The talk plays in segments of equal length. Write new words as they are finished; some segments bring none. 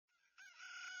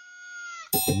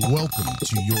Welcome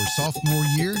to your sophomore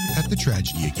year at the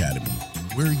Tragedy Academy,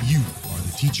 where you are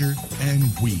the teacher and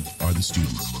we are the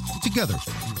students. Together,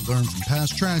 we will learn from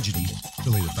past tragedy to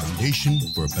lay the foundation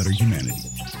for a better humanity.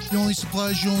 The only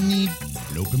supplies you'll need: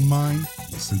 an open mind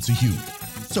and a sense of humor.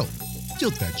 So,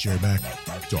 tilt that chair back,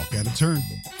 talk out of turn,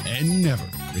 and never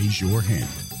raise your hand.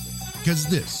 Because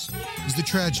this is the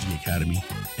Tragedy Academy,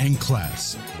 and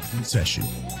class is in session.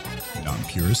 And I'm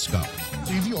Purist Scholar.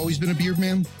 So have you always been a beard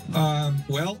man?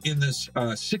 Well, in the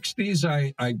 60s,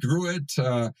 I grew it.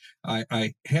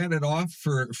 I had it off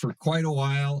for quite a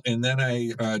while, and then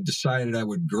I decided I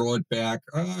would grow it back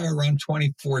around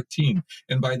 2014.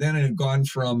 And by then, it had gone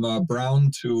from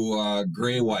brown to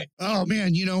gray-white. Oh,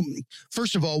 man.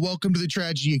 First of all, welcome to the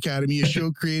Tragedy Academy, a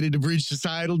show created to bridge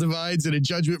societal divides in a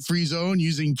judgment-free zone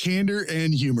using candor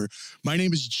and humor. My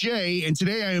name is Jay, and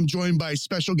today I am joined by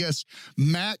special guest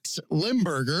Max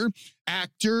Lemberger,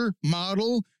 actor,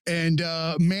 model, and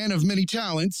man of many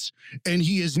talents. And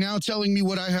he is now telling me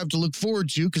what I have to look forward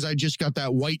to because I just got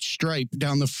that white stripe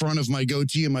down the front of my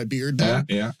goatee and my beard.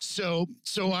 Yeah. So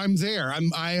I'm there.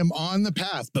 I am on the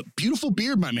path. But beautiful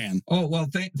beard, my man. Oh, well,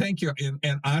 thank you.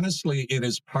 And honestly, it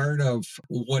is part of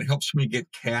what helps me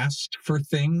get cast for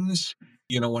things.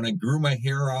 When I grew my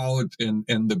hair out and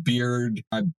the beard,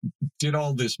 I did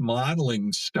all this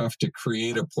modeling stuff to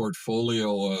create a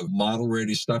portfolio of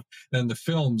model-ready stuff. And the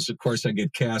films, of course, I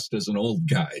get cast as an old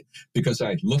guy because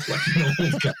I look like an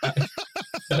old guy.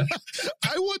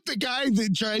 I want the guy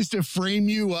that tries to frame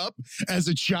you up as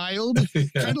a child,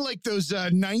 kind of like those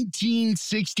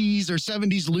 1960s or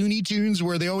 70s Looney Tunes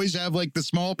where they always have like the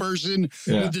small person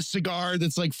with the cigar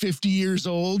that's like 50 years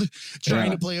old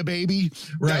trying to play a baby.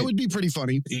 Right. That would be pretty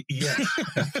funny. Yeah,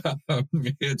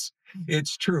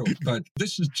 it's true, but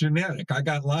this is genetic. I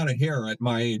got a lot of hair at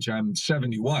my age. I'm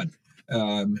 71.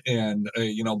 By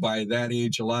that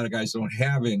age, a lot of guys don't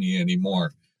have any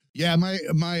anymore. Yeah, my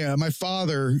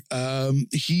father,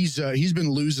 he's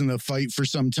been losing the fight for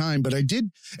some time, but I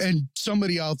did, and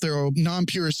somebody out there,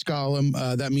 non-purist scholar,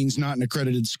 that means not an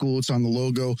accredited school, it's on the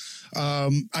logo.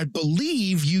 I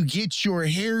believe you get your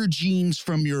hair genes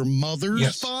from your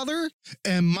mother's father,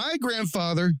 and my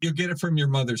grandfather. You get it from your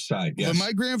mother's side, yes. When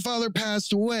my grandfather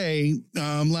passed away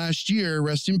last year,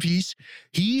 rest in peace,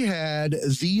 he had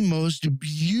the most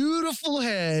beautiful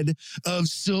head of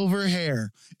silver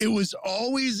hair. It was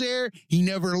always there. He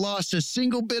never lost a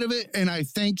single bit of it, and I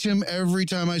thanked him every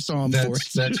time I saw him for it.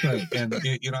 That's right. And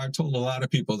I've told a lot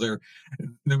of people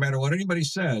no matter what anybody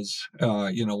says,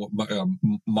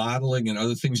 modeling and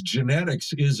other things,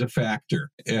 genetics is a factor,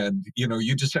 and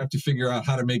you just have to figure out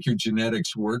how to make your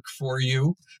genetics work for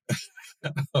you.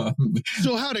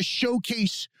 So how to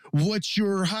showcase what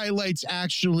your highlights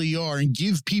actually are and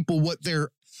give people what they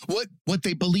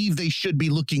believe they should be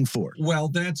looking for. Well,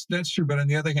 that's true. But on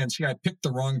the other hand, I picked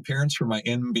the wrong parents for my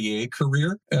NBA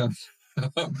career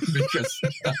because.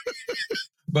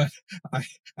 But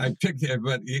I picked it.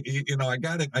 But I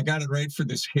got it right for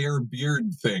this hair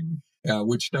beard thing,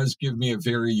 which does give me a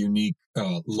very unique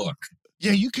look.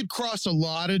 Yeah, you could cross a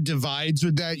lot of divides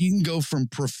with that. You can go from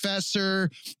professor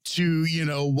to,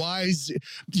 wise.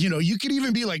 You could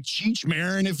even be like Cheech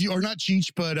Marin or not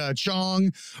Cheech, but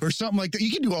Chong or something like that.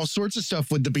 You can do all sorts of stuff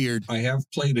with the beard. I have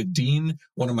played a dean.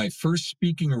 One of my first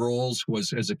speaking roles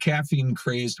was as a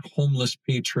caffeine-crazed homeless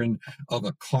patron of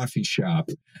a coffee shop.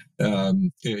 So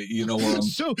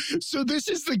this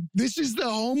is the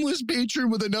homeless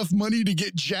patron with enough money to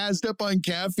get jazzed up on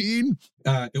caffeine.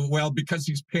 Well, because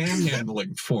he's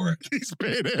panhandling for it. He's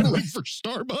panhandling for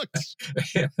Starbucks.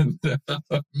 And,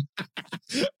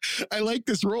 I like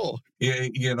this role.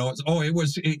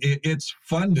 It's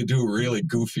fun to do really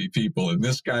goofy people, and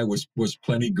this guy was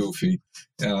plenty goofy,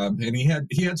 and he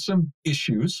had some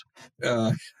issues.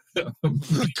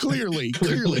 Clearly.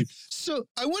 So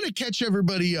I want to catch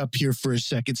everybody up here for a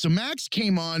second. So Max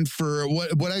came on for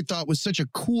what I thought was such a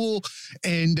cool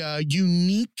and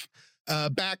unique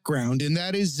background, and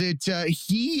that is that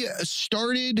you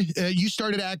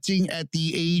started acting at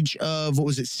the age of,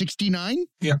 69?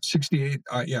 Yeah, 68.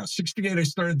 68. I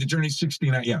started the journey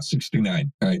 69. Yeah,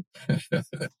 69. Right.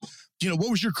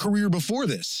 What was your career before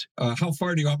this? How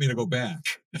far do you want me to go back?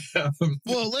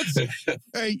 Well,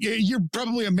 you're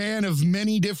probably a man of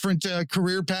many different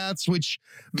career paths, which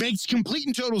makes complete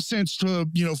and total sense to,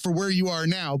 for where you are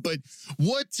now. But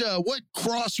what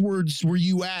crosswords were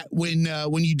you at when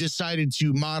you decided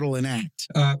to model and act?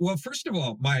 Well, first of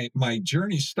all, my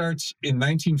journey starts in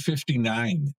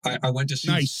 1959. I went to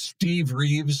see Steve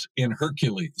Reeves in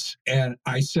Hercules, and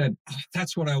I said,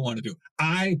 that's what I want to do.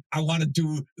 I want to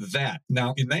do that.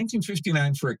 Now, in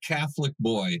 1959, for a Catholic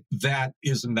boy, that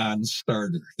is is a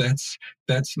non-starter.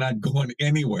 That's not going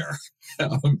anywhere.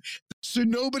 Um, So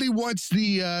nobody wants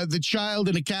the child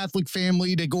in a Catholic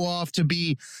family to go off to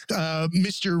be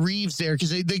Mr. Reeves there,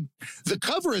 because the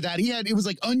cover of that it was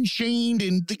like Unchained,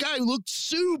 and the guy looked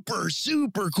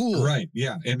super cool. right?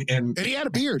 Yeah, And he had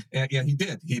a beard. yeah, he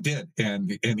did,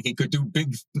 and he could do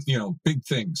big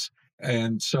things.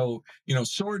 And so,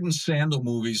 sword and sandal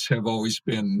movies have always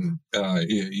been,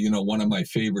 one of my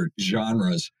favorite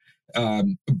genres.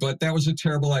 But that was a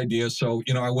terrible idea. So,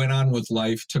 I went on with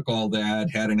life, took all that,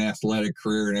 had an athletic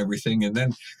career and everything. And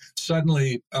then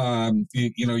suddenly,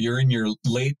 you're in your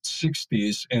late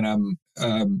 60s, and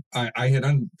I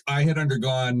had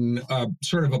undergone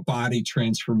sort of a body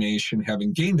transformation,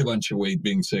 having gained a bunch of weight,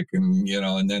 being sick, and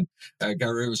then I got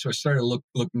rid of it. So I started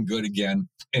looking good again.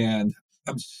 And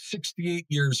I'm 68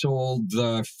 years old.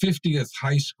 The 50th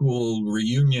high school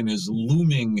reunion is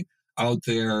looming out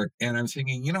there. And I'm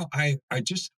thinking, I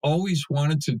just always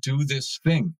wanted to do this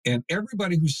thing. And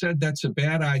everybody who said that's a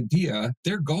bad idea,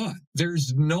 they're gone.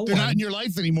 There's no They're one. not in your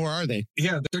life anymore, are they?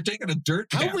 Yeah, they're taking a dirt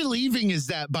How nap. relieving is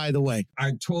that, by the way?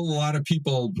 I told a lot of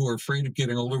people who are afraid of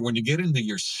getting older, when you get into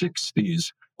your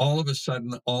 60s, all of a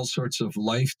sudden, all sorts of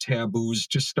life taboos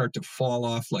just start to fall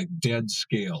off like dead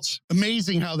scales.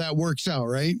 Amazing how that works out,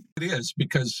 right? It is,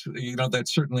 because, that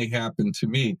certainly happened to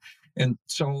me. And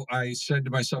so I said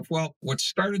to myself, well, what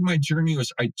started my journey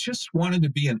was I just wanted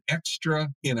to be an extra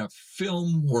in a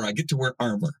film where I get to wear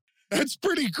armor. That's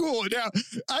pretty cool. Now,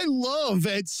 I love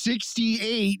at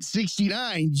 68,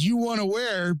 69, you want to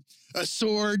wear a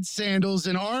sword, sandals,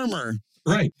 and armor.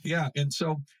 Right. Yeah. And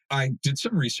so I did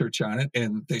some research on it,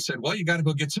 and they said, well, you got to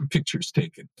go get some pictures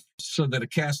taken so that a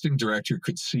casting director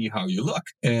could see how you look.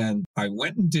 And I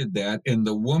went and did that. And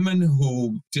the woman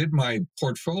who did my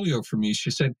portfolio for me,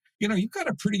 she said, you've got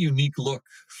a pretty unique look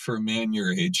for a man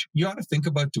your age. You ought to think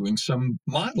about doing some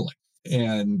modeling.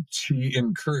 And she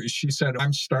said,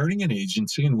 I'm starting an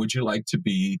agency, and would you like to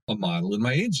be a model in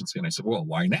my agency? And I said, well,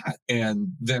 why not? And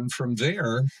then from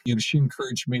there, she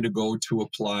encouraged me to go to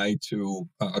apply to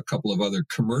a couple of other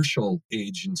commercial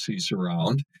agencies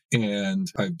around. And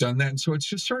I've done that. And so it's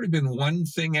just sort of been one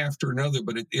thing after another,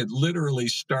 but it literally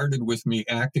started with me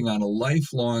acting on a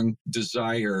lifelong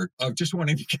desire of just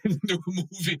wanting to get into a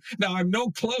movie. Now, I'm no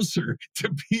closer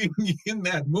to being in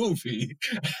that movie.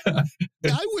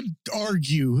 I would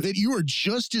argue that you are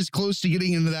just as close to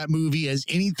getting into that movie as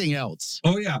anything else.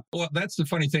 Oh, yeah. Well, that's the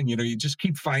funny thing. You just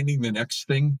keep finding the next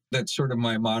thing. That's sort of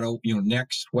my motto.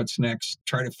 Next, what's next?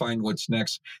 Try to find what's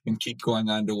next and keep going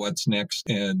on to what's next,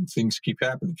 and things keep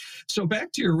happening. So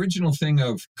back to your original thing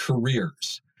of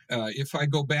careers. If I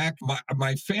go back,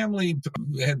 my family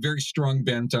had very strong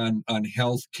bent on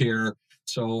healthcare.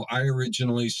 So I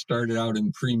originally started out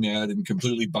in pre-med and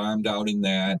completely bombed out in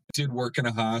that. Did work in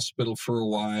a hospital for a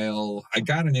while. I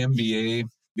got an MBA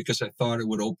because I thought it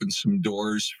would open some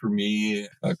doors for me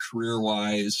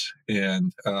career-wise.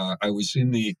 And I was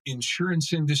in the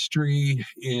insurance industry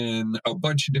in a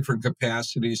bunch of different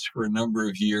capacities for a number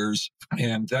of years,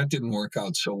 and that didn't work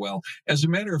out so well. As a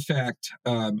matter of fact,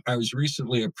 I was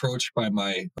recently approached by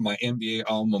my MBA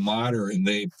alma mater, and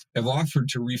they have offered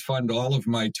to refund all of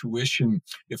my tuition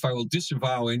if I will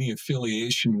disavow any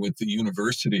affiliation with the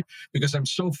university, because I'm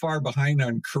so far behind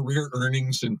on career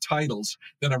earnings and titles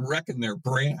that I'm wrecking their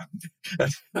brand.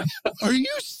 Are you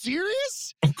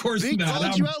serious? Of course they not.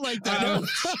 called you out like that.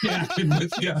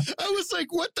 I was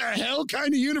like, what the hell kind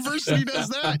of university does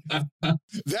that?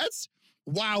 That's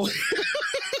wow.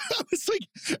 I was like,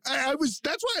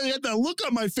 that's why I had that look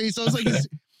on my face. I was like,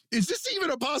 is this even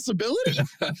a possibility?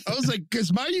 I was like,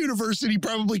 because my university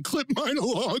probably clipped mine a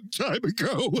long time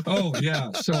ago. Oh yeah.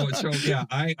 So yeah,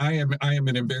 I am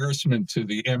an embarrassment to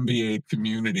the MBA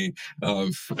community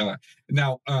of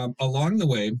now along the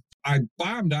way, I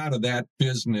bombed out of that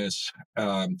business.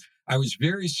 I was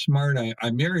very smart.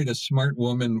 I married a smart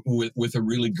woman with a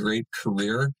really great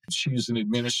career. She's an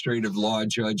administrative law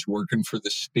judge working for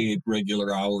the state,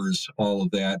 regular hours, all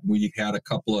of that. We had a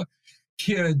couple of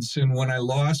kids, and when I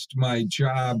lost my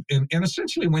job and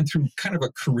essentially went through kind of a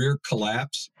career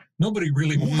collapse, nobody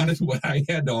really wanted what I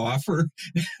had to offer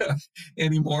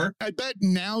anymore. I bet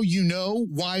now you know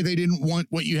why they didn't want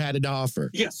what you had to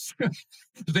offer. Yes,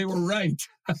 they were right.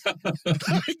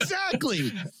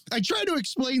 Exactly. I try to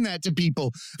explain that to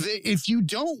people. That if you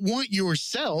don't want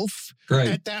yourself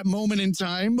at that moment in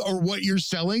time, or what you're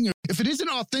selling, if it isn't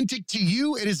authentic to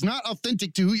you, it is not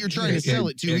authentic to who you're trying to sell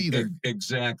it to either.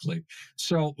 Exactly.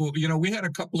 So, we had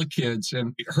a couple of kids,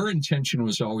 and her intention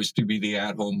was always to be the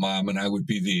at-home mom, and I would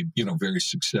be the, very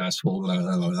successful.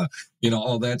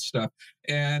 all that stuff.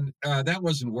 And that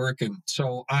wasn't working.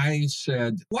 So I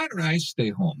said, why don't I stay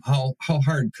home? How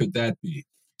hard could that be?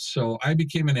 So I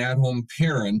became an at-home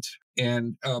parent.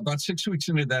 And about 6 weeks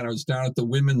into that, I was down at the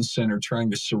Women's Center trying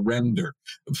to surrender.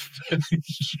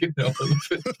 you know,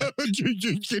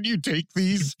 Can you take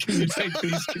these? Can you take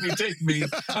these? Can you take me?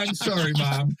 I'm sorry,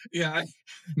 Mom. Yeah.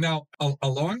 Now,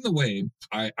 along the way,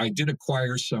 I did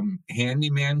acquire some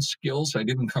handyman skills. I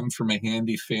didn't come from a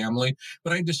handy family,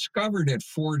 but I discovered at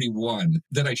 41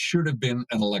 that I should have been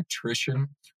an electrician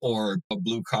or a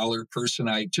blue collar person.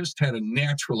 I just had a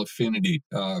natural affinity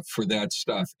for that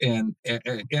stuff, and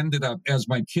ended up, as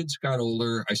my kids got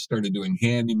older, I started doing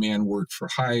handyman work for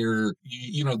hire.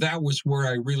 That was where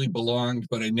I really belonged,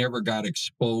 but I never got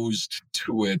exposed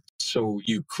to it, so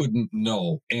you couldn't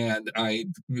know. And I,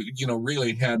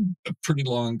 really had a pretty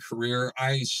long career.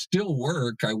 I still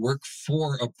work. I work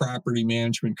for a property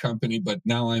management company, but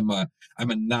now I'm a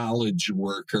knowledge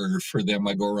worker for them.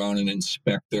 I go around and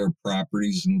inspect their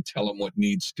properties and tell them what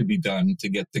needs to be done to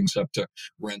get things up to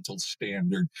rental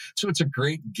standard. So it's a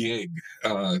great gig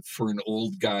for an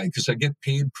old guy because I get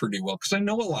paid pretty well because I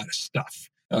know a lot of stuff.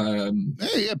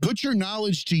 Put your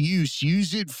knowledge to use.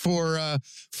 Use it for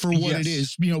what Yes. it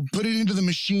is. Put it into the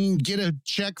machine, get a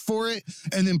check for it,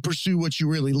 and then pursue what you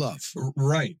really love.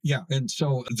 Right. Yeah. And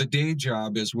so the day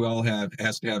job as well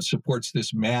has to have supports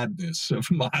this madness of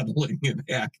modeling and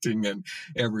acting and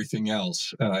everything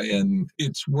else. And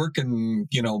it's working,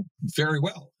 very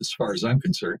well as far as I'm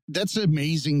concerned. That's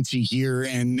amazing to hear.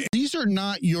 And these are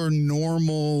not your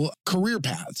normal career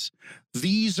paths.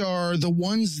 These are the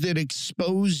ones that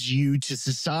expose you to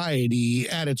society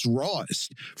at its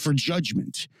rawest for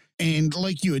judgment. And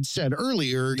like you had said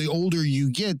earlier, the older you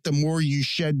get, the more you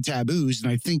shed taboos.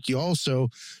 And I think you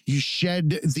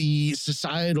shed the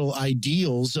societal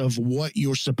ideals of what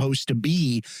you're supposed to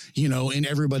be, in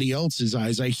everybody else's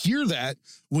eyes. I hear that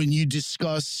when you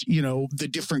discuss, the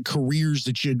different careers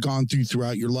that you had gone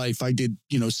throughout your life. I did,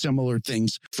 similar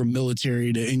things from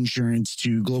military to insurance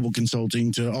to global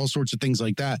consulting to all sorts of things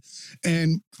like that.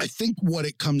 And I think what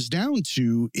it comes down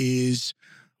to is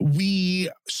we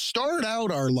start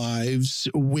out our lives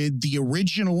with the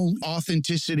original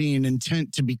authenticity and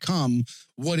intent to become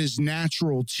what is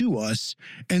natural to us.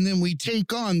 And then we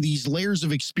take on these layers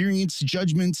of experience,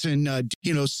 judgments, and,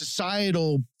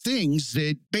 societal things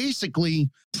that basically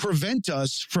prevent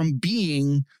us from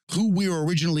being who we were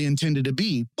originally intended to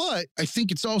be. But I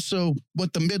think it's also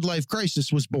what the midlife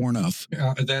crisis was born of.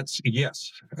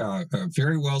 Yes,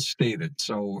 very well stated.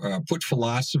 So put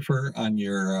philosopher on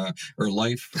your or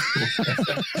life.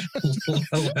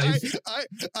 life.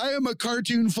 I am a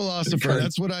cartoon philosopher.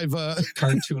 That's what I've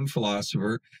cartoon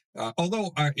philosopher.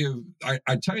 Although I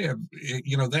tell you,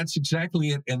 that's exactly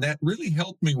it, and that really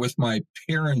helped me with my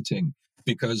parenting.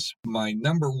 Because my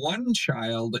number one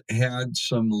child had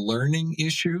some learning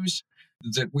issues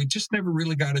that we just never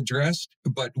really got addressed.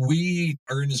 But we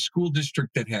are in a school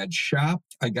district that had shop.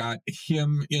 I got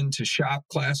him into shop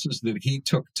classes that he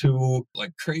took to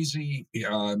like crazy.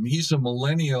 He's a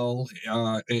millennial.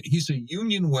 He's a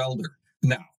union welder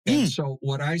now. And so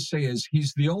what I say is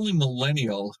he's the only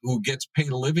millennial who gets paid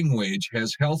a living wage,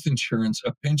 has health insurance,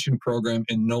 a pension program,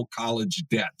 and no college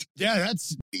debt. Yeah,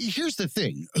 here's the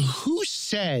thing. Who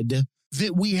said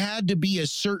that we had to be a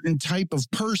certain type of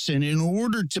person in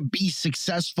order to be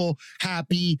successful,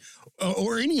 happy,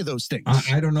 or any of those things?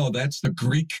 I don't know. That's the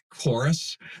Greek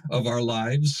chorus of our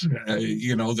lives.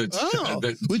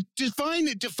 Define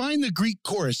the Greek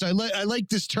chorus. I like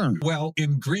this term. Well,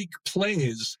 in Greek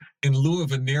plays, in lieu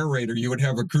of a narrator, you would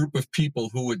have a group of people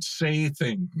who would say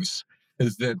things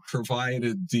that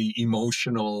provided the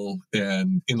emotional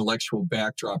and intellectual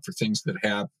backdrop for things that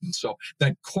happen. So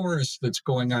that chorus that's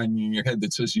going on in your head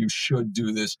that says you should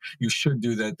do this, you should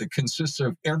do that consists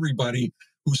of everybody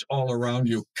who's all around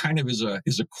you, kind of is a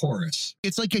chorus.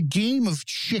 It's like a game of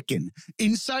chicken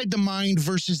inside the mind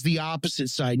versus the opposite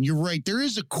side. And you're right, there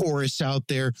is a chorus out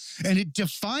there, and it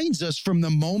defines us from the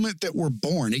moment that we're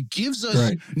born. It gives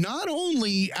us not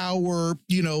only our,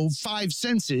 five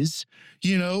senses,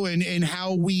 and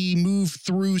how we move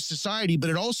through society,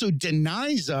 but it also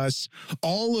denies us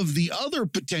all of the other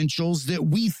potentials that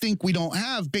we think we don't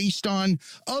have based on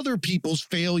other people's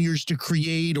failures to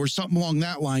create or something along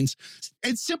that lines.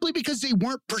 It's simply because they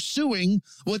weren't pursuing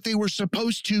what they were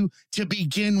supposed to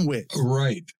begin with.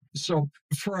 Right. So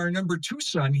for our number two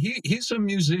son, he's a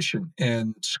musician,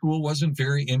 and school wasn't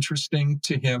very interesting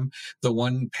to him. The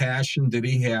one passion that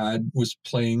he had was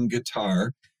playing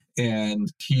guitar. And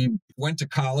he went to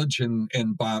college and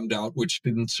bombed out, which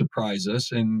didn't surprise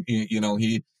us. And,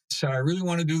 he said, I really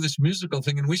want to do this musical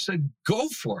thing. And we said, go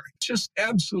for it. Just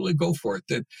absolutely go for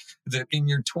it. That in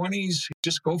your 20s,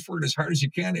 just go for it as hard as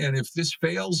you can. And if this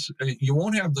fails, you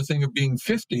won't have the thing of being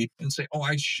 50 and say, oh,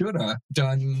 I should have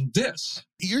done this.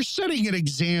 You're setting an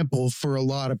example for a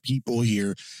lot of people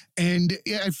here. And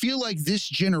I feel like this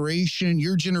generation,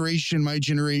 your generation, my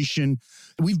generation,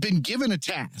 we've been given a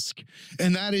task,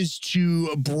 and that is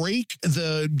to break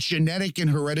the genetic and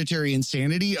hereditary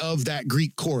insanity of that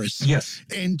Greek chorus. Yes.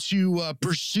 And to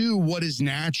pursue what is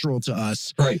natural to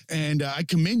us. Right. And I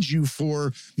commend you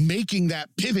for making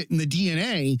that pivot in the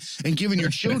DNA and giving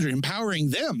your children, empowering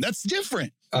them. That's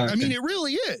different. I mean, it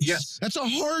really is. Yes. That's a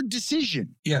hard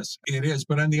decision. Yes, it is.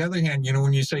 But on the other hand,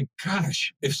 when you say,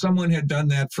 gosh, if someone had done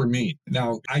that for me.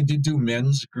 Now, I did do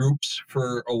men's groups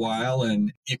for a while,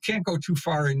 and you can't go too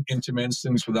far into men's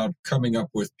things without coming up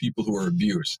with people who are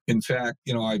abused. In fact,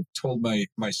 I told my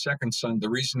second son, the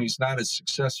reason he's not as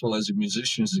successful as a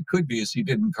musician as he could be is he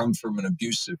didn't come from an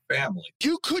abusive family.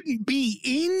 You couldn't be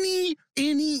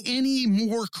any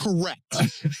more correct.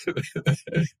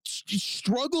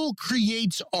 Struggle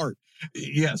creates art.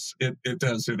 Yes, it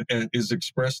does. It is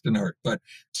expressed in art. But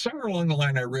somewhere along the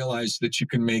line, I realized that you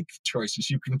can make choices.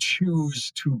 You can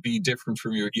choose to be different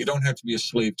from you. You don't have to be a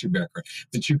slave to your background.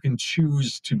 That you can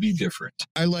choose to be different.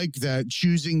 I like that,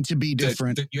 choosing to be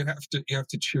different. That you have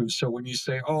to choose. So when you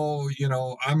say, oh,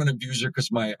 I'm an abuser because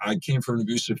I came from an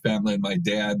abusive family and my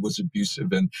dad was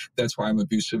abusive and that's why I'm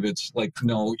abusive. It's like,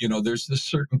 no, there's this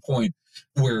certain point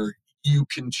where you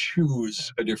can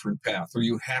choose a different path, or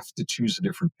you have to choose a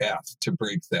different path to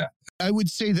break that. I would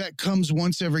say that comes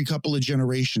once every couple of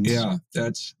generations. Yeah,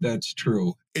 that's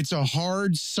true. It's a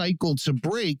hard cycle to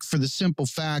break for the simple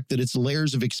fact that it's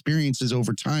layers of experiences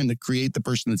over time that create the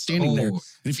person that's standing there. And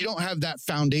if you don't have that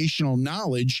foundational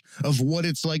knowledge of what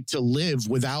it's like to live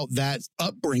without that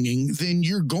upbringing, then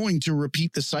you're going to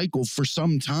repeat the cycle for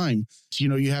some time. So,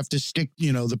 you have to stick,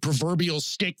 the proverbial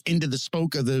stick into the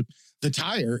spoke of the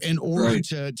tire in order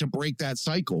to break that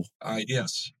cycle.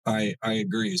 Yes, I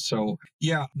agree. So,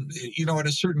 yeah, at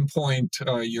a certain point,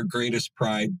 your greatest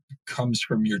pride comes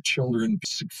from your children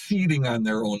succeeding on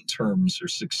their own terms or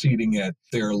succeeding at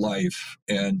their life.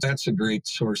 And that's a great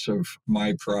source of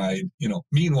my pride.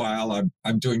 Meanwhile,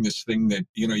 I'm doing this thing that,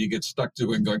 you get stuck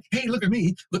doing, going, hey, look at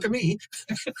me.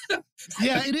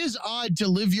 Yeah, it is odd to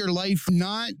live your life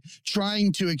not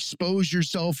trying to expose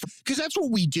yourself, because that's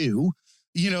what we do.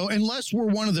 Unless we're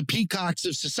one of the peacocks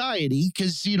of society,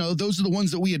 because, those are the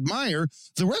ones that we admire.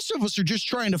 The rest of us are just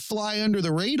trying to fly under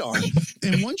the radar.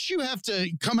 And once you have to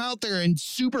come out there and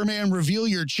Superman reveal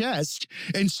your chest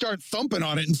and start thumping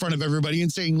on it in front of everybody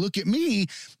and saying, look at me,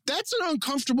 that's an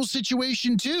uncomfortable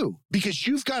situation too, because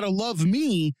you've got to love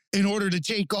me in order to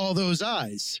take all those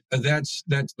eyes. That's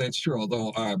true.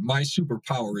 Although my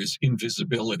superpower is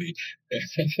invisibility.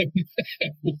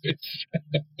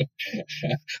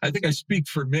 I think I speak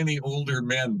for many older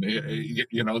men,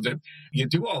 that you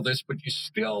do all this, but you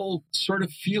still sort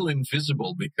of feel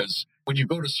invisible, because when you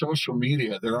go to social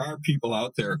media, there are people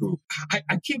out there who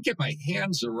I can't get my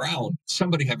hands around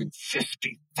somebody having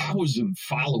 50,000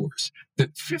 followers,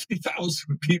 that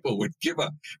 50,000 people would give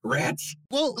a rat's.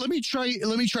 Well, let me try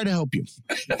to help you,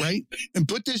 right? And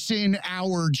put this in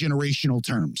our generational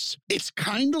terms. It's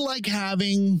kind of like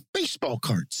having baseball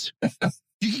cards.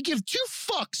 You could give two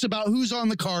fucks about who's on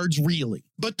the cards, really.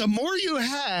 But the more you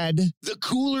had, the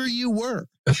cooler you were.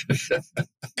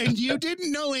 And you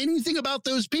didn't know anything about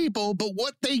those people but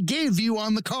what they gave you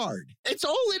on the card. It's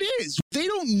all it is. They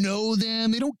don't know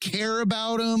them. They don't care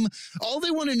about them. All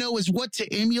they want to know is what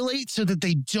to emulate so that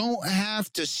they don't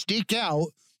have to stick out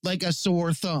like a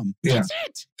sore thumb. Yeah. That's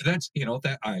it. That's,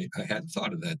 that I hadn't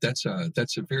thought of that. That's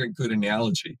a very good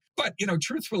analogy. But,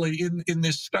 truthfully, in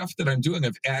this stuff that I'm doing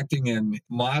of acting and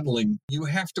modeling, you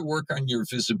have to work on your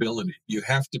visibility. You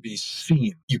have to be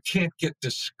seen. You can't get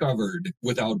discovered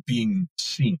without being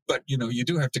seen. But, you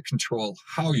do have to control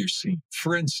how you're seen.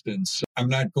 For instance, I'm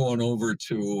not going over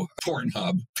to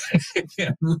Pornhub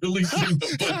and releasing a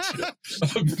bunch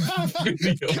of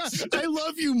videos. I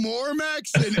love you more,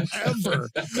 Max, than ever.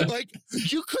 Like,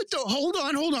 you could, hold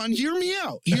on. Hear me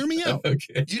out.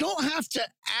 Okay. You don't have to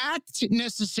act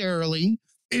necessarily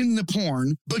in the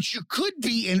porn, but you could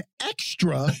be an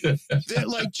extra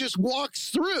that just walks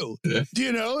through.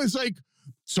 It's like,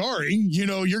 sorry,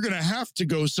 you're going to have to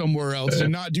go somewhere else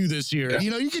and not do this here.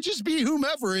 You could just be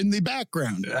whomever in the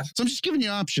background. So I'm just giving you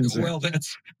options there. Well,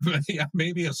 that's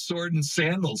maybe a sword and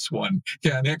sandals one.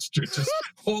 Yeah, an extra, just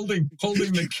holding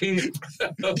the cape.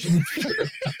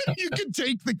 You can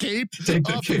take the cape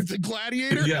off cape of the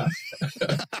gladiator. Yeah.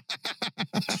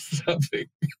 Something.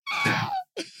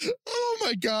 Oh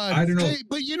my God. I don't know. Hey,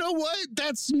 but you know what?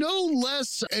 That's no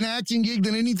less an acting gig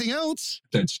than anything else.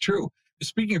 That's true.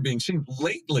 Speaking of being seen,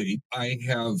 lately I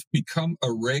have become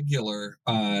a regular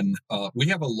on, we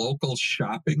have a local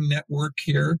shopping network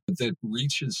here that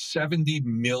reaches 70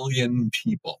 million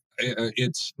people.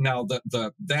 It's now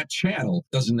that channel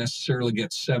doesn't necessarily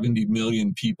get 70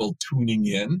 million people tuning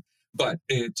in, but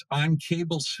it's on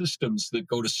cable systems that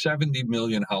go to 70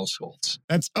 million households.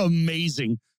 That's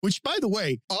amazing. Which, by the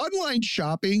way, online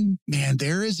shopping, man,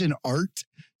 there is an art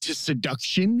to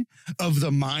seduction of the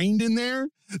mind in there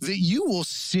that you will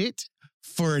sit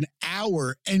for an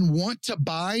hour and want to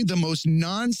buy the most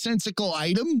nonsensical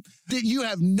item that you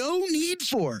have no need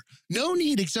for. No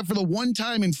need except for the one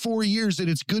time in 4 years that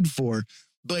it's good for.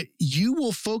 But you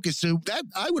will focus. So that,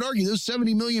 I would argue, those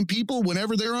 70 million people,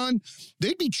 whenever they're on,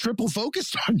 they'd be triple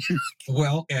focused on you.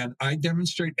 Well, and I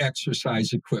demonstrate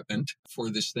exercise equipment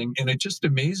for this thing. And it just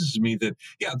amazes me that,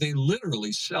 yeah, they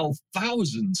literally sell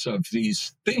thousands of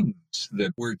these things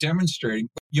that we're demonstrating.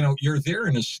 You know, you're there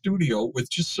in a studio with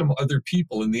just some other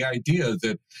people. And the idea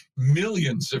that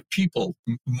millions of people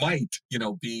might,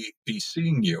 be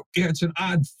seeing you. Yeah, it's an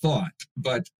odd thought.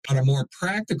 But on a more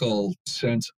practical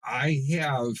sense, I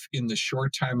have, in the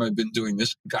short time I've been doing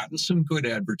this, gotten some good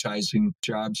advertising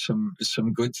jobs,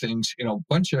 some good things. A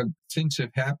bunch of things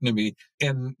have happened to me,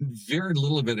 and very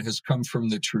little of it has come from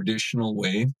the traditional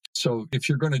way. So if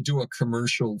you're going to do a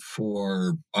commercial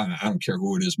for, I don't care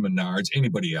who it is, Menards,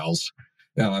 anybody else,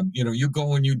 you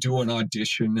go and you do an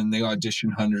audition, and they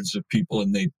audition hundreds of people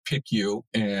and they pick you.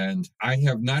 And I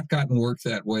have not gotten work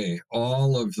that way.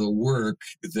 All of the work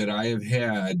that I have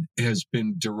had has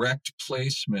been direct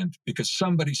placement because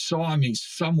somebody saw me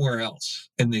somewhere else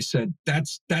and they said,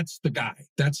 that's the guy.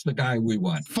 That's the guy we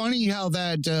want. Funny how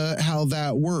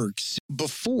that works.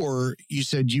 Before, you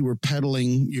said you were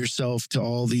peddling yourself to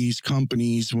all these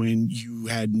companies when you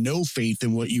had no faith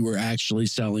in what you were actually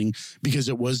selling because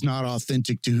it was not authentic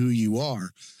to who you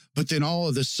are. But then all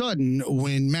of a sudden,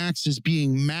 when Max is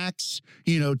being Max,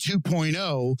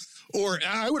 2.0, or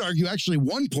I would argue actually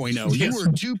 1.0, Yes. You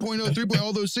were 2.0, 3.0,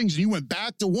 all those things, and you went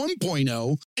back to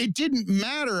 1.0. It didn't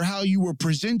matter how you were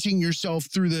presenting yourself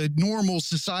through the normal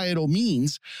societal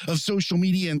means of social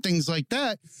media and things like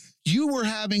that. You were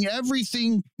having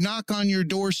everything knock on your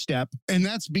doorstep. And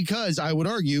that's because, I would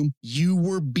argue, you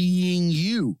were being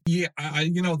you. Yeah,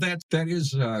 that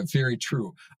is very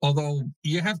true. Although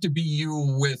you have to be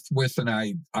you with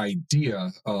an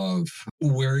idea of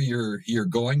where you're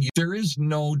going. There is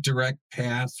no direct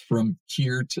path from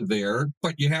here to there,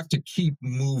 but you have to keep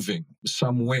moving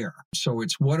somewhere. So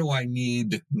it's, what do I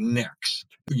need next?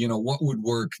 What would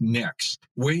work next?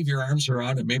 Wave your arms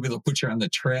around and maybe they'll put you on the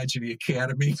Tragedy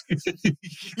Academy.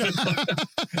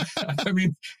 I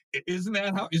mean, isn't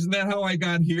that how I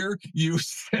got here? You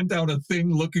sent out a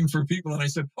thing looking for people, and I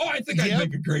said, "Oh, I think I'd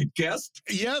make a great guest."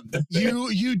 Yep,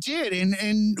 you did,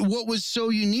 and what was so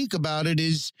unique about it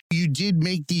is you did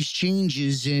make these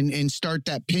changes and start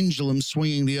that pendulum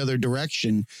swinging the other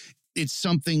direction. It's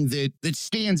something that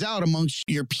stands out amongst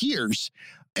your peers.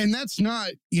 And that's not,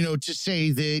 to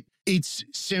say that it's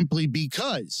simply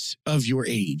because of your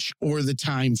age or the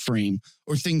time frame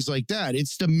or things like that.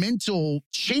 It's the mental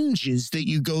changes that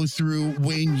you go through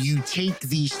when you take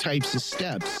these types of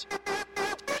steps.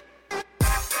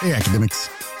 Hey, academics.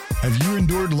 Have you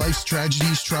endured life's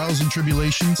tragedies, trials, and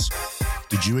tribulations?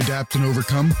 Did you adapt and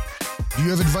overcome? Do you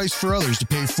have advice for others to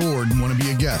pay forward and want to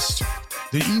be a guest?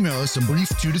 Then email us a brief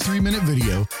 2 to 3 minute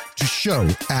video to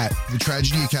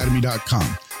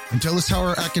show@thetragedyacademy.com and tell us how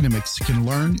our academics can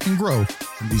learn and grow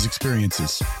from these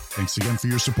experiences. Thanks again for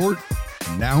your support.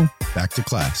 And now, back to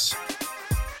class.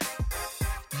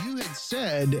 You had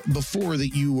said before that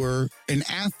you were an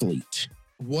athlete.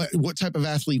 What type of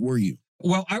athlete were you?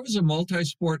 Well, I was a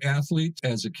multi-sport athlete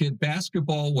as a kid.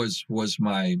 Basketball was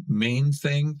my main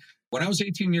thing. When I was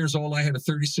 18 years old, I had a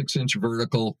 36-inch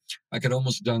vertical. I could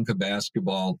almost dunk a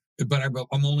basketball, but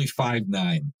I'm only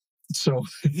 5'9". So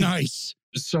nice.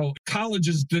 So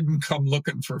colleges didn't come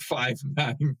looking for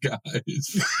 5'9"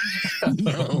 guys.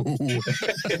 No.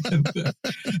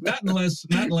 Not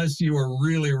unless you were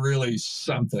really, really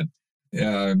something.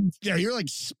 Yeah, you're like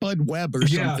Spud Webb or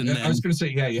something. Yeah, I was going to say,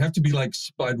 you have to be like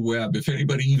Spud Webb, if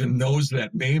anybody even knows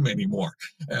that name anymore.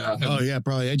 Oh, yeah,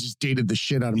 probably. I just dated the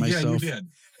shit out of myself. Yeah,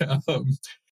 you did.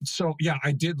 So,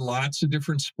 I did lots of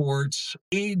different sports,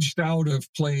 aged out of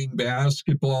playing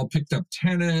basketball, picked up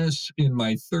tennis in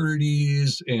my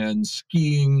 30s and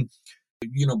skiing,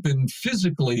 been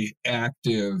physically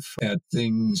active at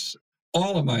things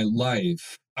all of my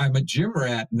life. I'm a gym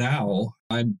rat now.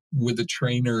 I'm with a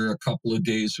trainer a couple of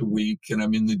days a week, and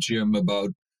I'm in the gym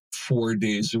about 4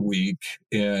 days a week.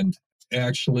 And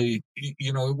actually,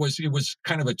 it was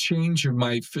kind of a change of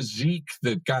my physique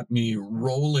that got me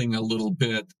rolling a little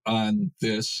bit on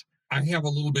this. I have a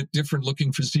little bit different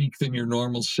looking physique than your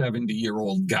normal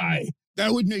 70-year-old guy.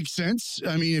 That would make sense.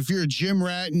 I mean, if you're a gym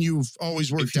rat and you've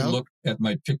always worked out. If you look at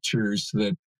my pictures,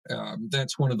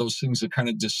 that's one of those things that kind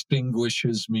of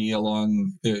distinguishes me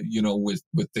along,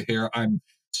 with the hair. I'm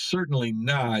certainly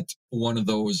not one of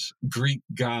those Greek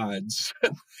gods,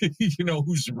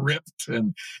 who's ripped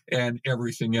and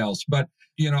everything else. But,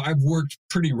 I've worked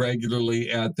pretty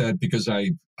regularly at that because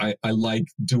I like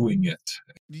doing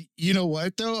it. You know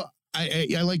what, though? I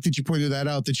like that you pointed that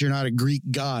out, that you're not a Greek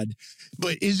god.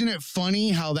 But isn't it funny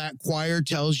how that choir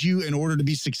tells you in order to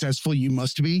be successful, you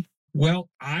must be? Well,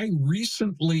 I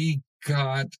recently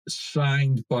got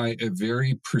signed by a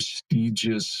very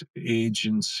prestigious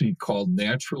agency called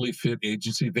Naturally Fit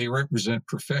Agency. They represent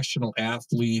professional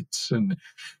athletes and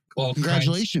all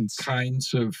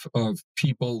kinds of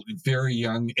people very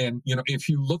young. And, if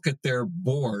you look at their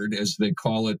board, as they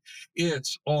call it,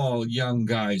 it's all young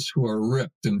guys who are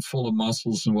ripped and full of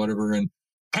muscles and whatever. And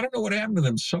I don't know what happened to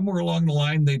them. Somewhere along the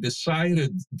line, they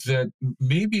decided that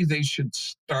maybe they should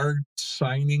start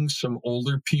signing some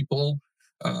older people.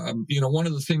 One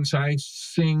of the things I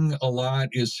sing a lot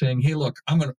is saying, hey, look,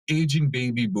 I'm an aging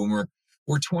baby boomer.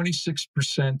 We're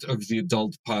 26% of the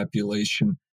adult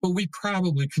population, but we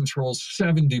probably control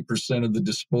 70% of the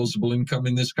disposable income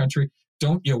in this country.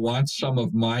 Don't you want some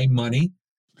of my money?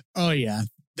 Oh, yeah.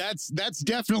 That's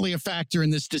definitely a factor in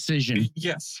this decision.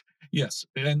 Yes.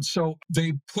 And so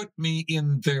they put me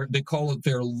in they call it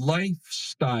their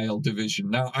lifestyle division.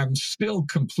 Now, I'm still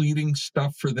completing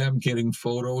stuff for them, getting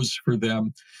photos for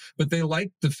them, but they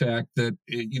like the fact that,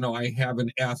 I have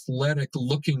an athletic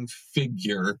looking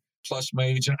figure plus my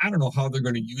age. And I don't know how they're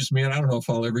going to use me. And I don't know if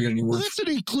I'll ever get any work. Well, that's an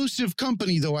inclusive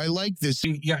company, though. I like this.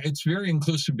 Yeah, it's very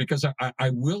inclusive because I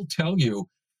will tell you,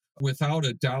 without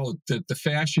a doubt, that the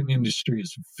fashion industry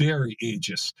is very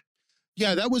ageist.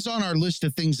 Yeah, that was on our list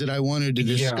of things that I wanted to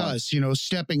discuss. Yeah.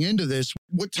 Stepping into this,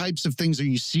 what types of things are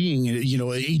you seeing,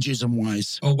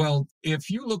 ageism-wise? Oh, well, if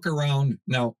you look around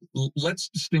now, let's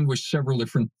distinguish several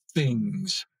different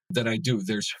things that I do.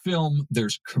 There's film,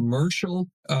 there's commercial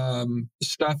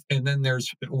stuff, and then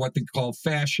there's what they call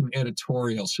fashion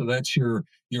editorial. So that's your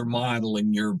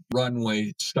modeling, your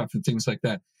runway stuff and things like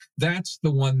that. That's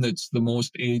the one that's the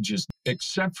most ageist.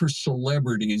 Except for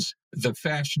celebrities, the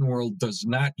fashion world does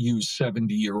not use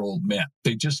 70-year-old men.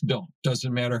 They just don't.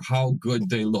 Doesn't matter how good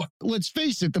they look. Let's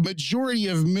face it, the majority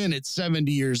of men at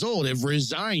 70 years old have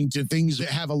resigned to things that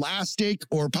have elastic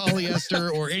or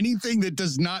polyester or anything that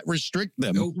does not restrict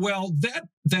them. Well,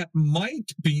 that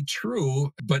might be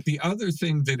true, but the other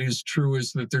thing that is true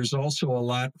is that there's also a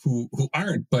lot who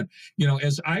aren't. But,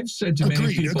 as I've said to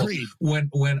many people,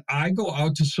 when I go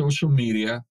out to social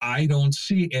media, I don't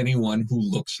see anyone who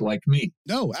looks like me.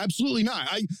 No, absolutely not.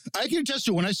 I can attest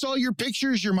to it. When I saw your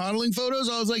pictures, your modeling photos,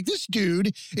 I was like, this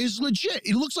dude is legit.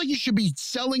 It looks like you should be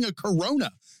selling a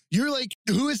Corona. You're like,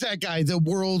 who is that guy? The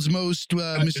world's most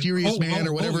mysterious man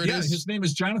or whatever it is? His name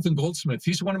is Jonathan Goldsmith.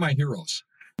 He's one of my heroes.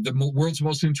 The world's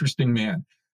most interesting man.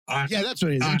 That's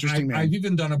what it is. Interesting man. I've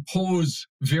even done a pose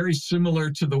very similar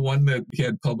to the one that he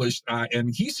had published.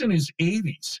 And he's in his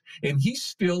 80s, and he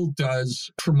still does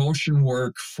promotion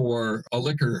work for a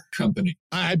liquor company.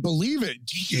 I believe it.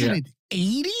 He's in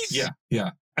his 80s?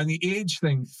 Yeah. And the age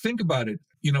thing, think about it.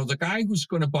 The guy who's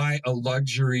going to buy a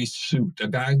luxury suit, a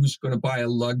guy who's going to buy a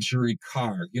luxury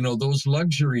car, those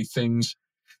luxury things.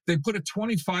 They put a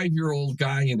 25-year-old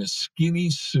guy in a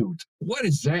skinny suit. What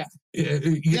is that?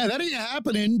 That ain't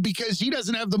happening because he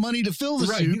doesn't have the money to fill the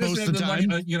suit most of the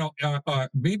time.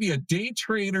 Maybe a day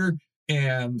trader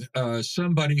and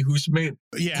somebody who's made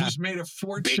a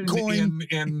fortune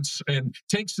and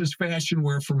takes this fashion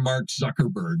wear from Mark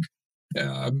Zuckerberg.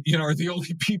 Are the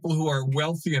only people who are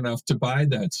wealthy enough to buy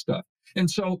that stuff. And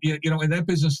so, in that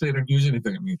business, they don't use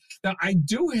anything. Now, I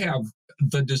do have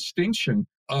the distinction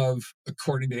of,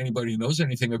 according to anybody who knows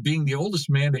anything, of being the oldest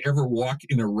man to ever walk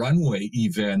in a runway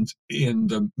event in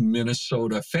the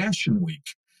Minnesota Fashion Week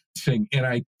thing. And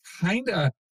I kind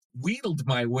of wheedled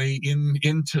my way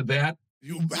into that.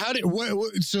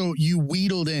 So you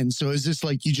wheedled in. So is this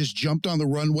like you just jumped on the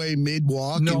runway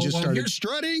mid-walk and just started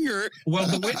strutting? Or Well,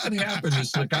 the way that happened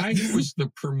is the guy who was the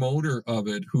promoter of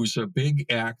it, who's a big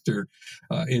actor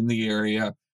in the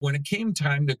area, when it came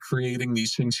time to creating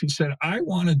these things, he said, I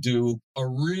want to do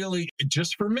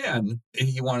just for men,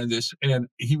 he wanted this, and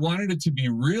he wanted it to be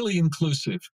really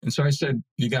inclusive. And so I said,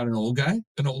 you got an old guy,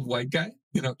 an old white guy?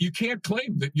 You can't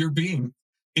claim that you're being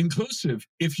inclusive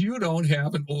if you don't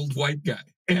have an old white guy.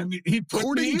 And he put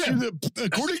according me to in.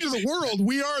 the world,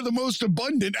 we are the most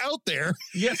abundant out there.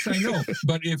 Yes, I know.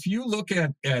 But if you look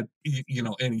at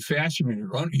any fashion in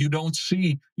run, you don't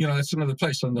see, that's another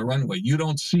place on the runway. You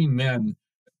don't see men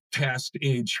past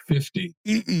age 50.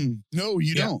 No,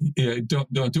 you don't. Yeah,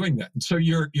 don't doing that. So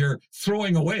you're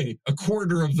throwing away a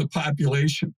quarter of the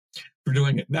population for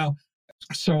doing it. Now,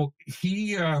 so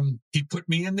he put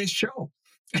me in this show.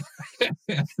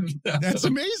 And, that's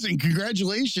amazing.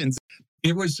 Congratulations.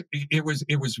 It was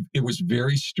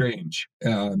very strange.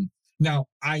 Now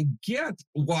I get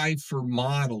why for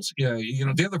models,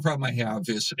 the other problem I have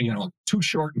is, too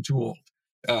short and too old.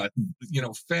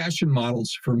 Fashion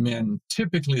models for men,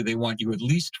 typically they want you at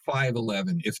least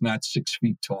 5'11", if not 6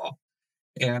 feet tall.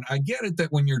 And I get it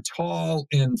that when you're tall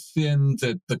and thin,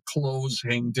 that the clothes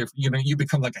hang different, you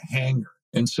become like a hanger.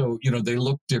 And so, they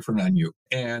look different on you.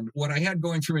 And what I had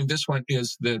going for me in this one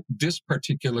is that this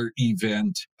particular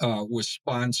event was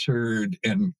sponsored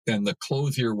and the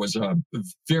clothier was a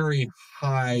very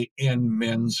high-end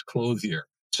men's clothier.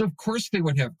 So, of course, they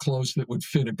would have clothes that would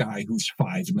fit a guy who's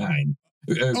 5'9".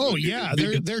 Oh, yeah.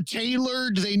 They're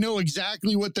tailored. They know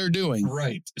exactly what they're doing.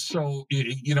 Right. So,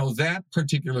 that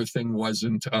particular thing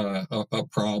wasn't a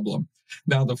problem.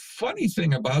 Now, the funny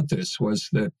thing about this was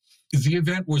that the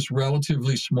event was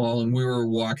relatively small and we were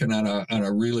walking on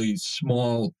a really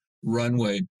small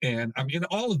runway. And I mean,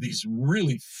 all of these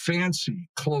really fancy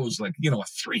clothes, like, a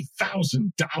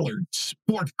 $3,000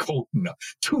 sport coat and a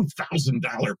 $2,000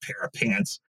 pair of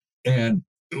pants. And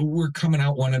we're coming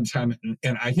out one at a time,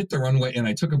 and I hit the runway and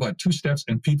I took about 2 steps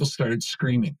and people started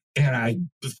screaming. And I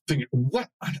was thinking, what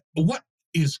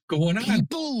is going on?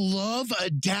 People love a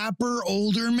dapper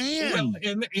older man. Well,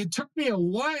 and it took me a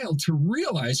while to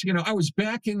realize, I was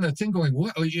back in the thing going,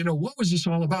 what was this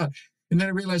all about? And then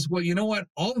I realized, well, you know what?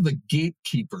 All of the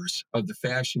gatekeepers of the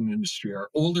fashion industry are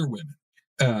older women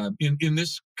in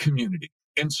this community.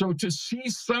 And so to see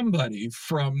somebody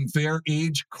from their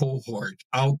age cohort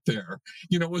out there,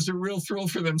 was a real thrill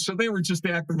for them. So they were just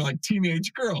acting like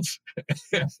teenage girls.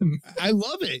 I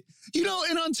love it.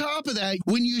 And on top of that,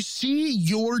 when you see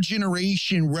your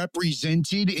generation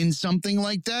represented in something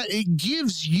like that, it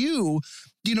gives you,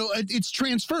 it's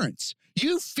transference.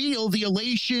 You feel the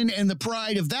elation and the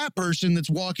pride of that person that's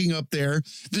walking up there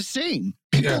the same.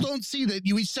 People don't see that.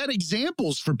 We set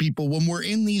examples for people when we're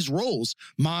in these roles,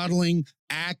 modeling,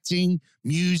 acting,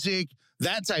 music,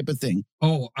 that type of thing.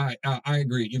 Oh, I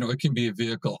agree. It can be a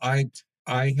vehicle. I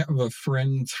have a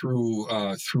friend through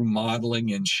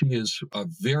modeling, and she is a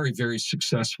very, very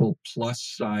successful plus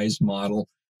size model.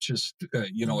 Just,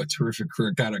 a terrific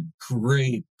career, got a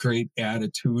great, great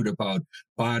attitude about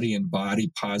body and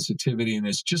body positivity. And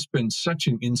it's just been such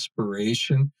an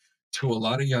inspiration to a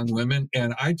lot of young women.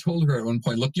 And I told her at one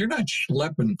point, look, you're not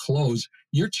schlepping clothes,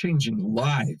 you're changing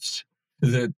lives.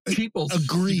 That people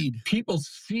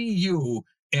see you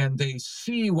and they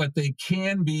see what they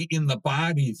can be in the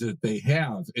body that they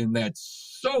have. And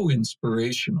that's so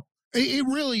inspirational. It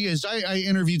really is. I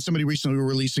interviewed somebody recently. We're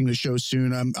releasing the show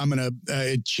soon. I'm going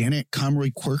to, Janet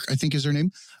Conroy Quirk, I think is her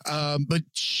name. But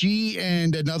she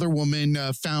and another woman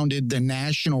founded the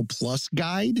National Plus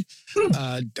Guide.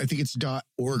 I think it's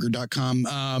 .org or .com.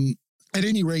 At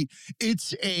any rate,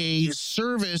 it's a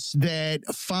service that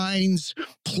finds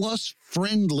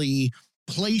plus-friendly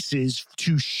places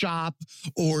to shop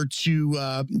or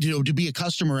to be a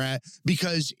customer at,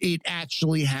 because it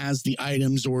actually has the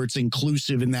items or it's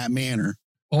inclusive in that manner.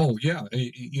 Oh, yeah.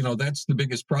 That's the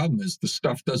biggest problem is the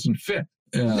stuff doesn't fit.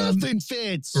 Nothing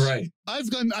fits. Right. I've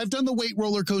done the weight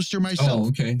roller coaster myself. Oh,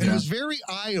 okay. And it was very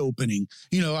eye-opening.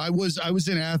 I was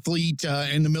an athlete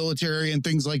in the military and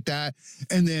things like that.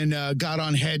 And then got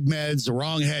on head meds, the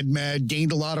wrong head med,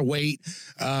 gained a lot of weight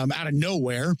out of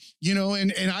nowhere,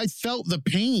 and I felt the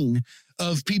pain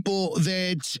of people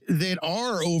that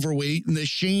are overweight and the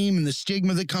shame and the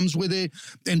stigma that comes with it,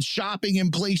 and shopping in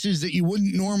places that you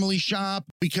wouldn't normally shop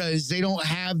because they don't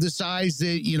have the size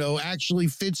that, actually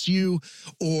fits you,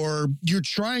 or you're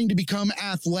trying to become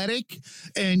athletic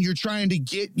and you're trying to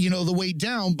get, the weight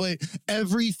down. But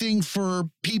everything for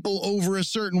people over a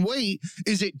certain weight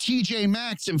is at TJ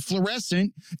Maxx and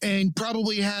fluorescent and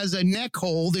probably has a neck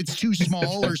hole that's too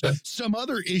small or some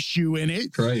other issue in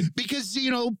it. Right. Because,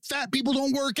 fat people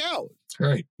don't work out.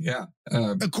 Right. Yeah.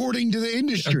 According to the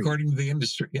industry.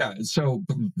 Yeah. So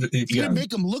it's gonna make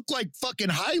them look like fucking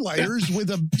highlighters with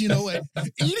a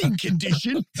eating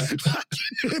condition.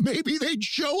 Maybe they'd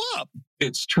show up.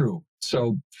 It's true.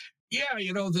 So yeah,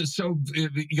 you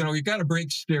got to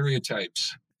break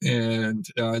stereotypes, and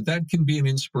that can be an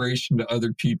inspiration to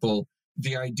other people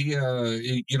the idea,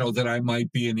 that I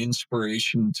might be an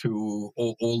inspiration to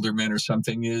older men or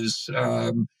something is,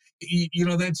 that's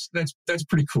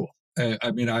pretty cool.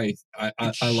 I mean, I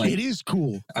like it is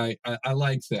cool. I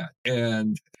like that,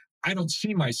 and I don't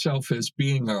see myself as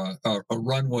being a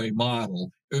runway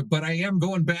model, but I am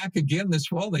going back again this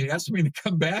fall. They asked me to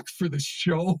come back for the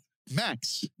show.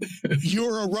 Max,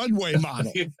 you're a runway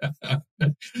model.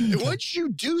 Once you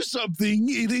do something,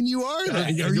 then you are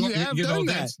that, or you have done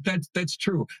that. That's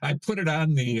true. I put it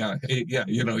on the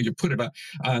you put it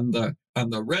on the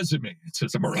resume. It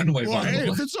says I'm a runway model. Hey,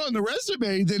 if it's on the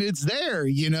resume, then it's there.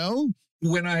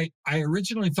 When I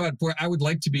originally thought, boy, I would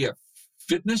like to be a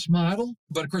fitness model,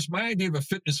 but of course, my idea of a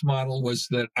fitness model was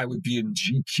that I would be in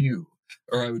GQ,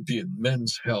 or I would be in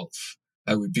Men's Health.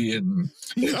 I would be in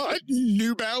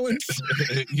New Balance.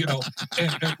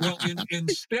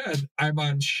 Instead, I'm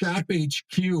on Shop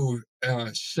HQ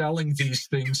selling these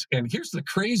things. And here's the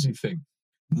crazy thing.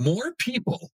 More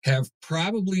people have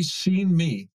probably seen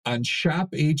me on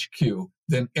Shop HQ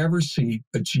than ever see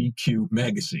a GQ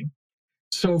magazine.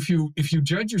 So if you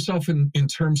judge yourself in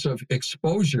terms of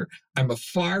exposure, I'm a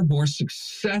far more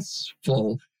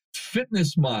successful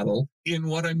fitness model in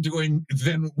what I'm doing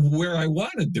than where I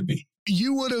wanted to be.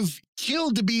 You would have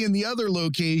killed to be in the other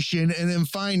location and then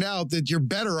find out that you're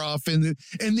better off in the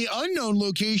unknown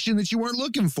location that you weren't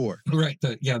looking for. Right.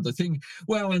 The thing.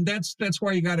 Well, and that's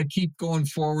why you got to keep going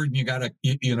forward, and you got to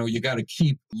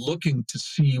keep looking to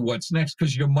see what's next,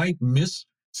 because you might miss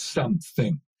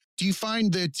something. Do you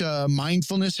find that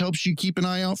mindfulness helps you keep an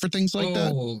eye out for things like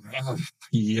that?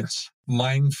 Yes.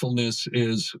 Mindfulness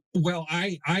is, well,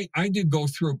 I did go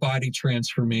through a body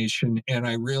transformation, and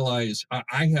I realized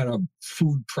I had a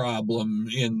food problem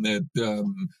in that, I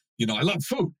love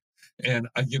food, and,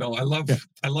 I love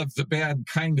the bad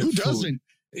kind of Who food. doesn't?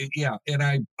 Yeah. And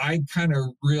I kind of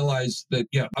realized that,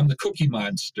 I'm the cookie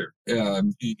monster,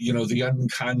 the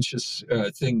unconscious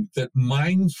thing, that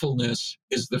mindfulness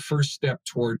is the first step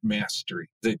toward mastery,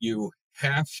 that you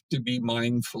have to be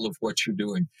mindful of what you're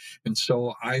doing. And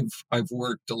so I've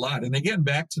worked a lot. And again,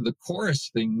 back to the chorus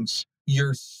things,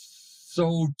 you're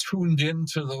so tuned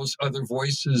into those other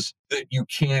voices that you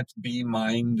can't be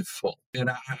mindful. And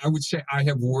I would say I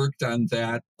have worked on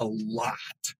that a lot,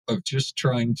 of just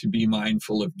trying to be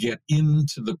mindful, of get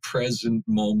into the present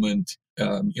moment.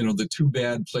 The two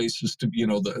bad places to,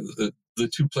 the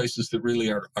two places that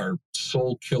really are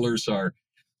soul killers are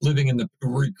living in the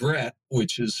regret,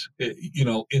 which is,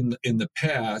 in the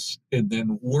past, and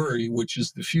then worry, which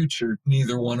is the future.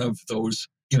 Neither one of those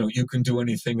you can do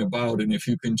anything about. And if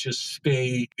you can just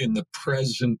stay in the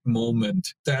present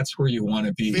moment, that's where you want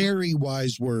to be. Very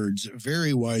wise words.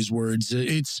 Very wise words.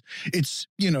 It's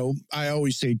I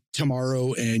always say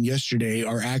tomorrow and yesterday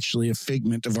are actually a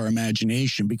figment of our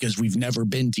imagination, because we've never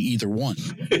been to either one.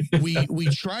 We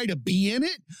try to be in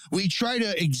it. We try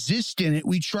to exist in it.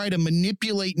 We try to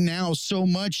manipulate now so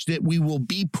much that we will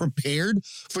be prepared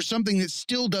for something that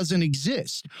still doesn't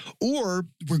exist. Or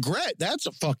regret. That's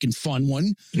a fucking fun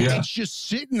one. Yeah. It's just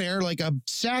sitting there like a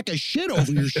sack of shit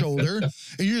over your shoulder, and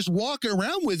you're just walking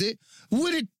around with it.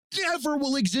 When it never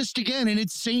will exist again in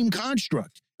its same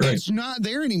construct. Right. It's not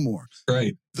there anymore.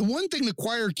 Right. The one thing the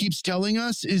choir keeps telling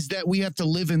us is that we have to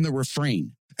live in the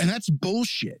refrain, and that's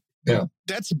bullshit. Yeah.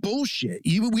 That's bullshit.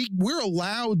 We're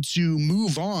allowed to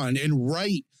move on and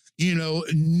write,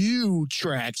 new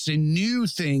tracks and new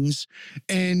things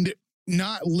and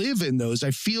not live in those. I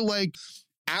feel like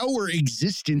our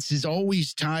existence is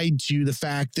always tied to the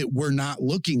fact that we're not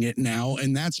looking at now.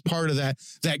 And that's part of that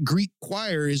Greek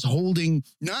choir is holding,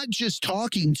 not just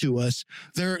talking to us,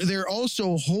 they're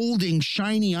also holding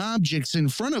shiny objects in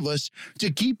front of us to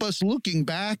keep us looking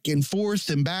back and forth,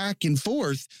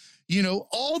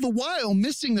 all the while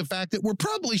missing the fact that we're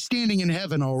probably standing in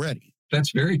heaven already.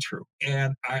 That's very true.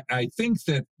 And I think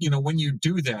that, when you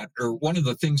do that, or one of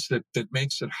the things that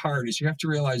makes it hard is you have to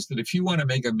realize that if you want to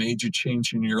make a major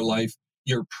change in your life,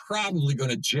 you're probably going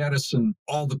to jettison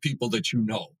all the people that you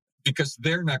know, because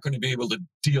they're not going to be able to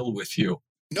deal with you.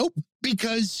 Nope,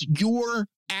 because you're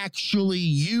actually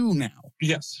you now.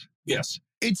 Yes.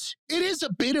 It is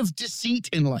a bit of deceit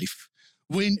in life.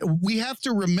 When we have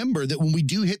to remember that when we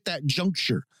do hit that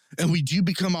juncture and we do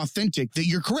become authentic, that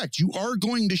you're correct. You are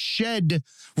going to shed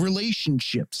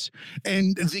relationships.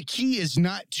 And the key is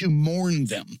not to mourn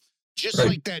them. Just right.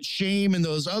 Like that shame and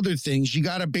those other things, you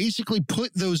got to basically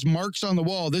put those marks on the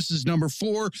wall. This is number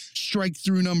 4, strike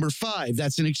through number 5.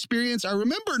 That's an experience. I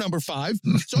remember number 5.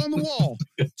 It's on the wall.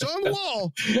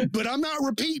 But I'm not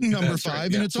repeating number 5. Right.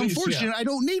 Yeah, and it's unfortunate. I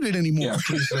don't need it anymore. Yeah,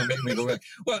 please don't make me go back.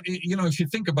 Well, if you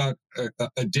think about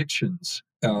addictions,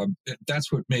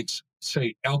 That's what makes,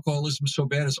 say, alcoholism so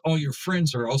bad, is all your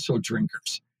friends are also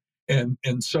drinkers. And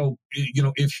so,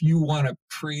 if you want to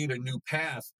create a new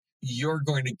path, you're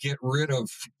going to get rid of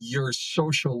your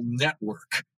social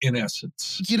network, in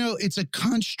essence. It's a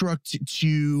construct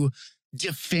to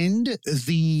defend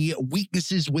the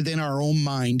weaknesses within our own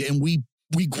mind. And we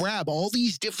grab all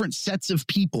these different sets of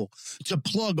people to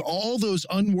plug all those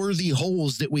unworthy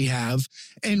holes that we have.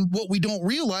 And what we don't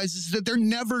realize is that they're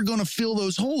never going to fill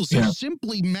those holes. They're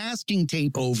simply masking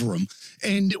tape over them.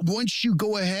 And once you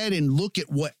go ahead and look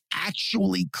at what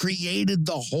actually created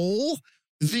the hole,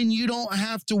 then you don't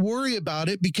have to worry about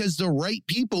it, because the right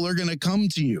people are going to come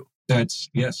to you. That's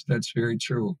very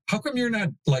true. How come you're not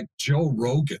like Joe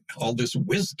Rogan? All this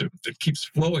wisdom that keeps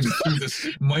flowing through this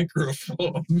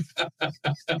microphone.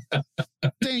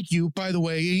 Thank you. By the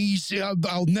way,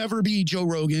 I'll never be Joe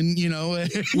Rogan.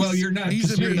 Well, you're not.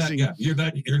 He's amazing. You're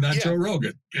not Joe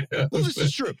Rogan. Well, this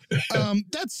is true.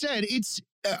 That said, it's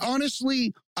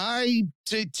honestly,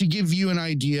 to give you an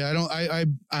idea,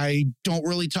 I don't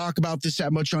really talk about this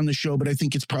that much on the show, but I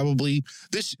think it's probably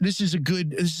this is a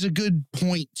good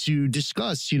point to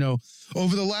discuss.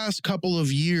 Over the last couple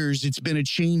of years, it's been a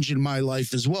change in my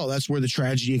life as well. That's where the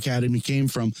Tragedy Academy came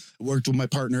from. I worked with my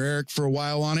partner Eric for a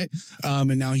while on it,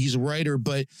 and now he's a writer.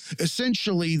 But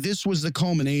essentially, this was the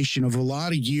culmination of a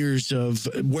lot of years of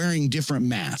wearing different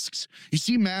masks. You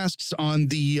see masks on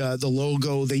the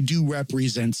logo; they do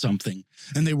represent something,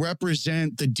 and they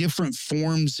represent the different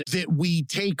forms that we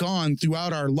take on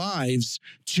throughout our lives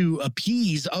to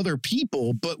appease other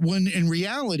people. But when in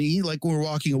reality, like we're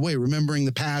walking away, remembering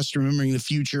the past, remembering the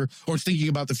future, or thinking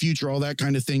about the future, all that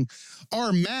kind of thing,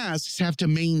 our masks have to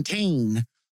maintain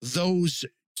those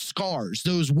scars,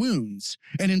 those wounds.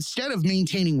 And instead of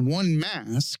maintaining one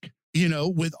mask,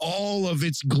 with all of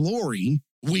its glory,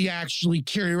 we actually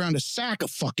carry around a sack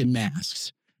of fucking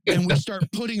masks. And we start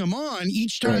putting them on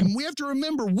each time. We have to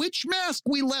remember which mask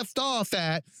we left off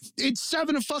at. It's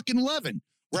 7-11,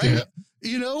 right?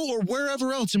 Yeah. Or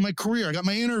wherever else in my career. I got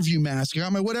my interview mask. I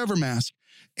got my whatever mask.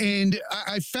 And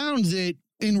I found that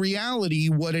in reality,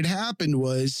 what had happened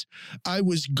was I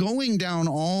was going down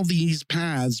all these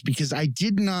paths because I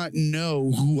did not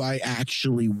know who I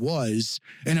actually was.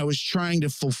 And I was trying to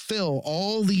fulfill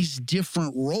all these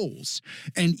different roles.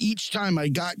 And each time I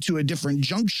got to a different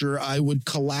juncture, I would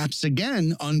collapse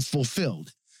again,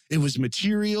 unfulfilled. It was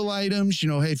material items, hey,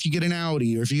 if you get an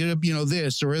Audi or if you get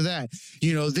this or that,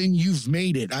 then you've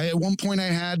made it. At one point I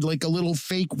had like a little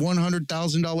fake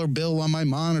 $100,000 bill on my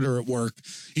monitor at work,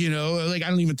 I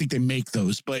don't even think they make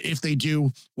those, but if they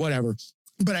do, whatever.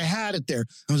 But I had it there.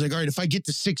 I was like, all right, if I get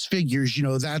to 6 figures,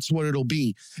 that's what it'll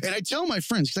be. And I tell my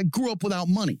friends, because I grew up without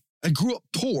money. I grew up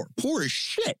poor as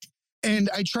shit. And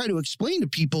I try to explain to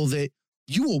people that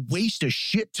you will waste a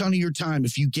shit ton of your time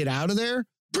if you get out of there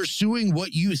pursuing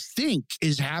what you think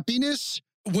is happiness,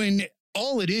 when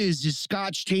all it is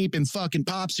scotch tape and fucking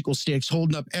popsicle sticks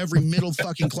holding up every middle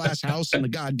fucking class house in the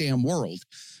goddamn world.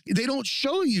 They don't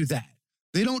show you that.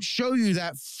 They don't show you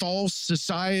that false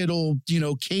societal,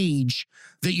 cage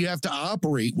that you have to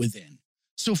operate within.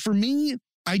 So for me,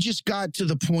 I just got to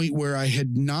the point where I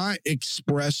had not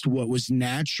expressed what was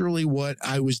naturally what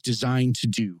I was designed to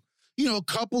do. A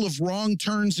couple of wrong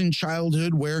turns in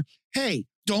childhood where, hey,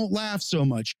 don't laugh so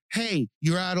much. Hey,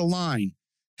 you're out of line.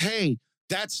 Hey,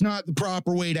 that's not the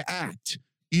proper way to act,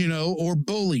 or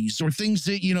bullies or things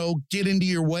that, get into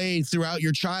your way throughout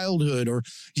your childhood. Or,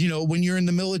 when you're in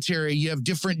the military, you have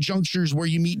different junctures where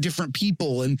you meet different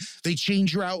people and they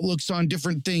change your outlooks on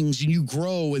different things and you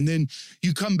grow. And then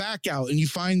you come back out and you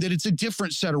find that it's a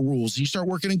different set of rules. You start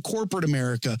working in corporate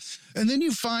America. And then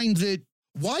you find that,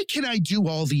 why can I do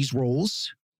all these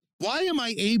roles? Why am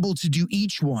I able to do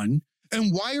each one?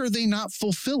 And why are they not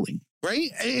fulfilling, right?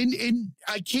 And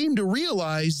I came to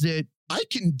realize that I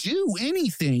can do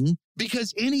anything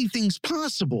because anything's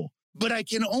possible, but I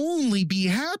can only be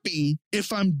happy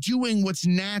if I'm doing what's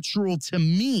natural to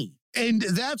me. And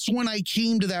that's when I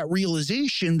came to that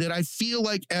realization that I feel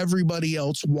like everybody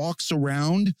else walks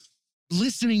around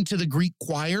listening to the Greek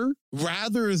choir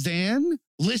rather than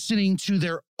listening to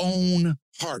their own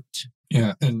heart.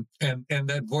 Yeah, and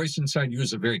that voice inside you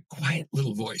is a very quiet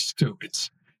little voice too. It's,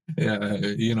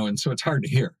 and so it's hard to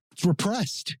hear. It's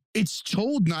repressed. It's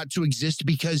told not to exist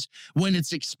because when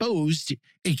it's exposed,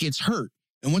 it gets hurt.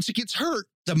 And once it gets hurt,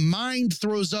 the mind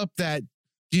throws up that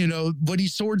bloody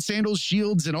sword, sandals,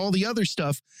 shields, and all the other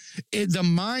stuff. The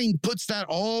mind puts that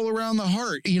all around the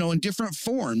heart, in different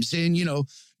forms, and,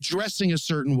 dressing a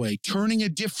certain way, turning a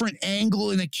different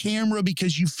angle in a camera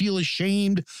because you feel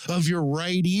ashamed of your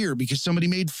right ear because somebody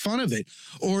made fun of it.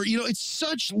 Or, it's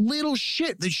such little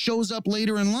shit that shows up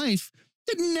later in life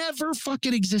that never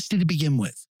fucking existed to begin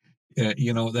with.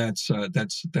 That's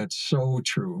so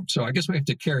true. So I guess we have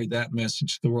to carry that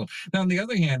message to the world. Now, on the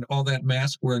other hand, all that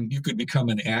mask wearing, you could become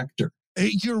an actor.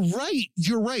 You're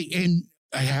right. And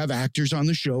I have actors on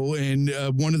the show. And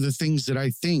one of the things that I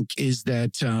think is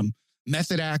that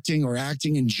method acting or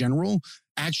acting in general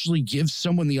actually gives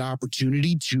someone the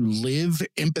opportunity to live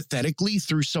empathetically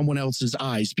through someone else's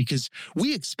eyes, because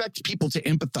we expect people to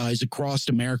empathize across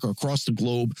America, across the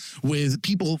globe, with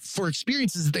people for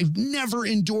experiences that they've never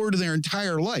endured in their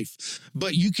entire life.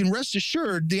 But you can rest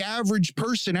assured the average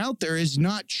person out there is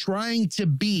not trying to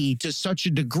be, to such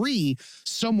a degree,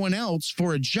 someone else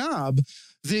for a job.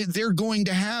 They're going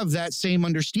to have that same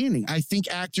understanding. I think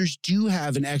actors do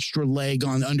have an extra leg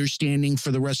on understanding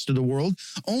for the rest of the world,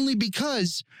 only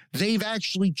because they've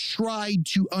actually tried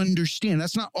to understand.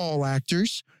 That's not all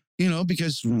actors,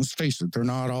 because let's face it, they're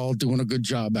not all doing a good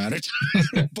job at it.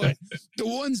 But the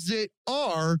ones that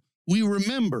are, we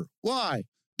remember. Why?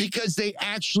 Because they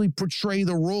actually portray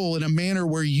the role in a manner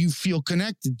where you feel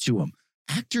connected to them.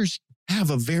 Actors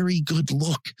have a very good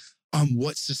look on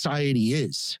what society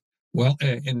is. Well,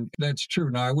 and that's true.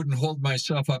 Now, I wouldn't hold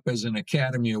myself up as an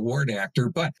Academy Award actor,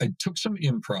 but I took some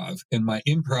improv, and my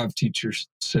improv teacher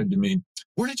said to me,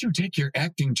 "Where did you take your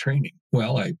acting training?"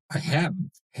 Well, I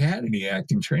haven't had any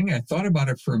acting training. I thought about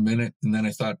it for a minute, and then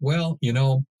I thought, well,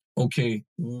 okay,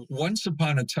 once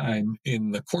upon a time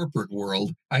in the corporate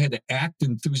world, I had to act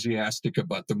enthusiastic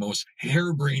about the most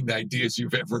harebrained ideas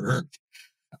you've ever heard.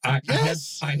 I had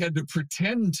to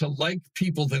pretend to like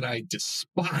people that I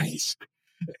despised.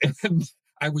 And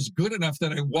I was good enough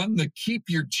that I won the Keep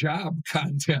Your Job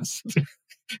contest,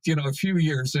 a few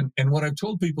years. And what I've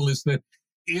told people is that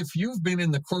if you've been in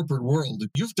the corporate world,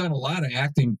 you've done a lot of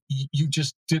acting. You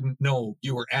just didn't know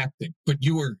you were acting, but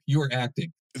you were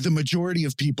acting. The majority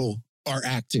of people are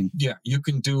acting. Yeah, you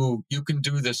can do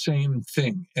the same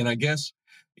thing. And I guess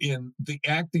in the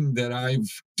acting that I've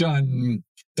done,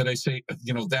 that I say,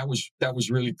 that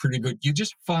was really pretty good. You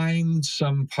just find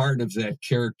some part of that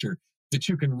character that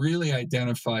you can really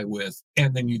identify with,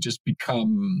 and then you just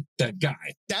become that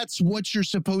guy. That's what you're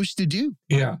supposed to do.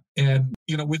 Yeah. And,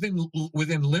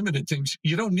 within limited things,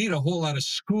 you don't need a whole lot of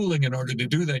schooling in order to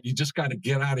do that. You just got to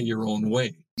get out of your own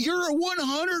way. You're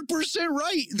 100%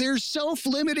 right. They're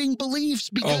self-limiting beliefs,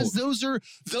 because those are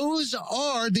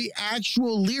the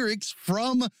actual lyrics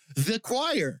from the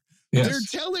choir. Yes. They're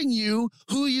telling you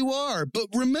who you are. But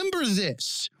remember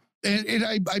this. And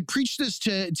I preach this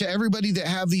to everybody that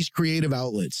have these creative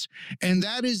outlets. And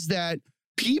that is that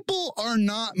people are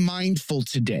not mindful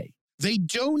today. They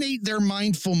donate their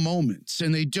mindful moments,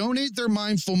 and they donate their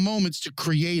mindful moments to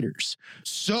creators.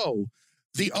 So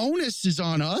the onus is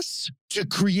on us to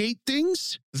create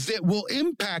things that will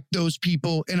impact those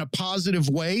people in a positive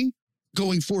way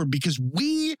going forward, because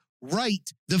we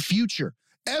write the future.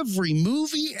 Every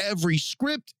movie, every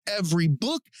script, every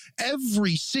book,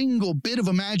 every single bit of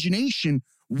imagination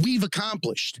we've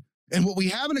accomplished. And what we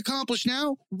haven't accomplished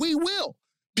now, we will,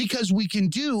 because we can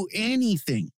do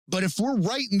anything. But if we're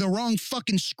writing the wrong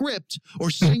fucking script or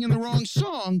singing the wrong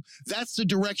song, that's the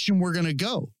direction we're going to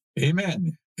go.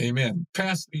 Amen.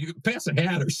 Pass a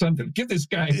hat or something. Give this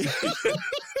guy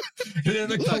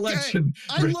the collection.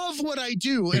 I love what I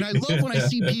do, and I love when I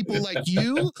see people like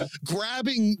you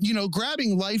grabbing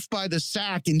life by the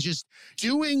sack and just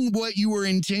doing what you were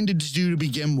intended to do to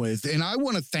begin with. And I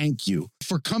want to thank you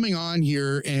for coming on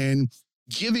here and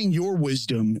giving your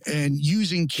wisdom and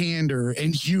using candor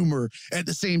and humor at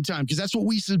the same time, because that's what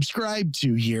we subscribe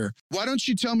to here. Why don't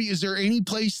you tell me, is there any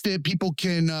place that people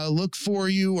can look for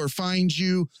you or find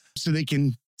you so they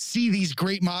can see these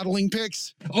great modeling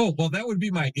pics? Oh, well, that would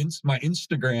be my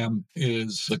Instagram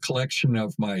is a collection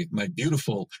of my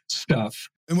beautiful stuff.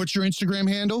 And what's your Instagram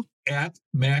handle? At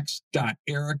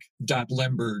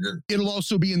max.eric.lemberger. It'll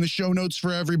also be in the show notes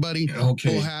for everybody.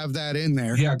 Okay. We'll have that in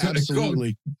there. Yeah,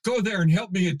 absolutely. Go there and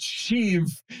help me achieve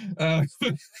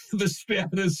the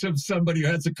status of somebody who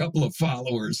has a couple of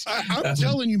followers. I'm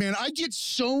telling you, man, I get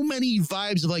so many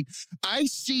vibes of I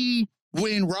see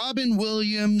when Robin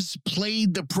Williams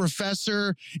played the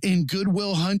professor in Good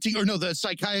Will Hunting, the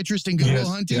psychiatrist in Good Will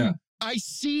Hunting. Yeah. I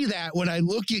see that when I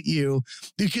look at you,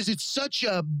 because it's such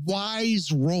a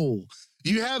wise role.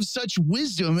 You have such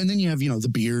wisdom, and then you have, the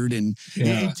beard, and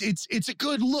it's a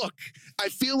good look. I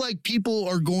feel like people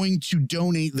are going to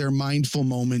donate their mindful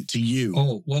moment to you.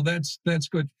 Oh, well, that's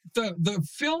good. The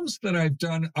films that I've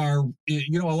done are,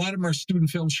 a lot of them are student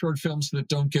films, short films that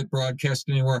don't get broadcast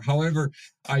anywhere. However,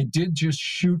 I did just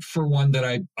shoot for one that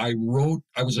I wrote.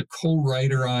 I was a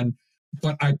co-writer on,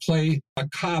 but I play a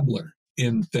cobbler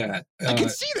in that. I can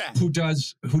see that. Who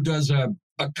does a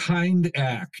kind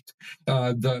act.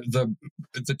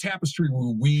 The tapestry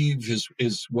we weave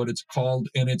is what it's called,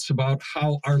 and it's about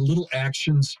how our little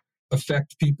actions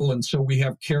affect people. And so we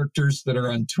have characters that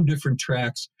are on two different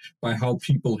tracks by how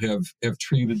people have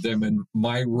treated them. And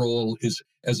my role is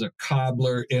as a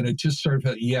cobbler, and it just sort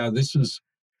of, this is.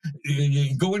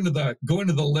 You go into the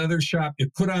leather shop, you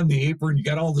put on the apron, you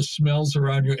got all the smells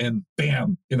around you, and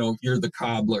bam, you're the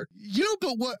cobbler.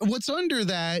 But what's under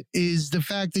that is the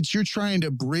fact that you're trying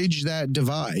to bridge that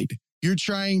divide. You're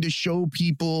trying to show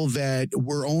people that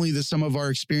we're only the sum of our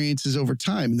experiences over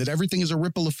time, and that everything is a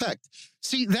ripple effect.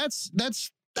 See, that's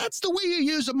the way you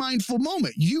use a mindful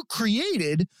moment.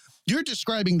 You're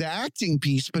describing the acting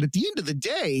piece, but at the end of the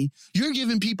day, you're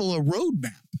giving people a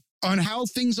roadmap on how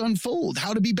things unfold,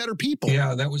 how to be better people.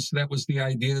 Yeah, that was the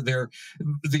idea there.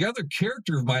 The other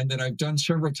character of mine that I've done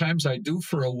several times, I do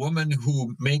for a woman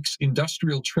who makes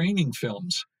industrial training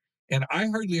films. And I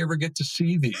hardly ever get to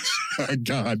see these. My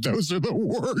God, those are the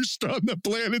worst on the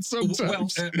planet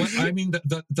sometimes. Well, I mean,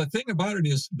 the thing about it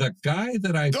is the guy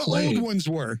that I play. The old ones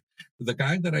were. The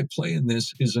guy that I play in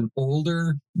this is an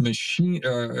older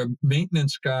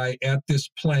maintenance guy at this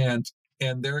plant,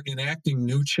 and they're enacting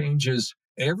new changes.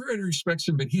 Everybody respects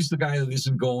him, but he's the guy that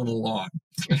isn't going along.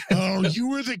 Oh, you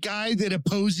were the guy that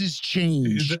opposes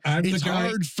change. It's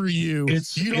hard for you.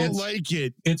 You don't like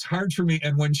it. It's hard for me.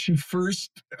 And when she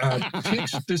first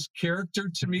pitched this character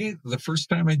to me, the first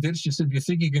time I did, she said, "Do you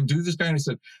think you can do this guy?" And I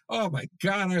said, "Oh my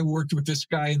God, I worked with this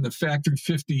guy in the factory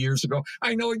 50 years ago.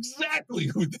 I know exactly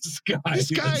who this guy is."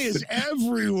 This guy is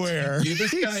everywhere.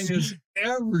 This guy is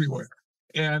everywhere.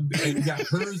 And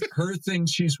her thing,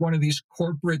 she's one of these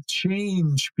corporate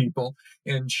change people,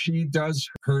 and she does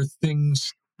her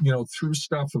things, through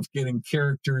stuff of getting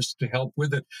characters to help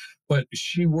with it. But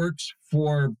she works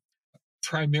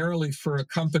primarily for a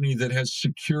company that has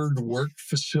secured work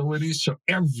facilities, so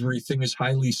everything is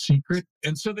highly secret,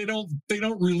 and so they don't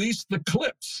release the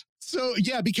clips. So,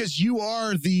 yeah, because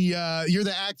you're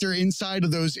the actor inside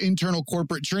of those internal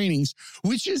corporate trainings,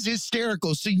 which is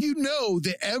hysterical. So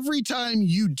that every time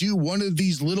you do one of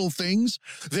these little things,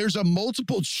 there's a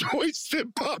multiple choice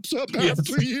that pops up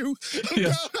after you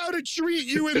about how to treat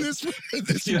you in this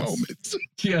moment.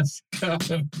 Yes.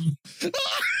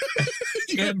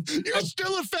 You're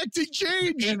still affecting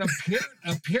change. And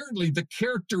apparently the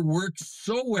character works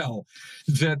so well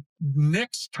that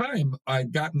next time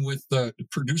I'd gotten with the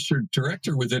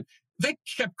producer-director with it, they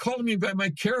kept calling me by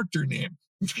my character name.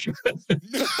 You got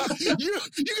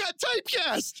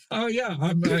typecast. Oh yeah,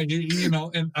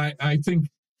 and I think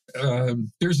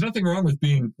there's nothing wrong with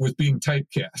being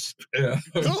typecast.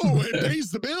 It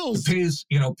pays the bills. Pays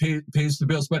the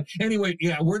bills. But anyway,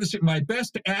 my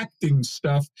best acting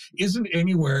stuff isn't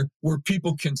anywhere where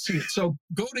people can see it. So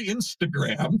go to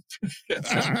Instagram.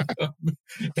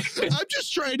 I'm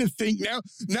just trying to think now.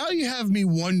 Now you have me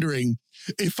wondering,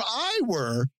 if I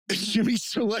were to be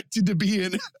selected to be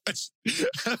in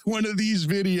one of these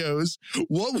videos,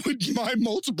 what would my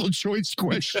multiple choice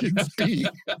questions be?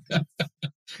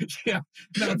 Yeah.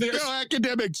 Now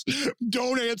academics,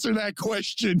 don't answer that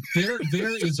question. There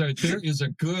is a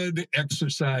good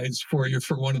exercise for you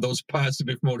for one of those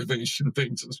positive motivation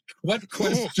things. What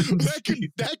questions?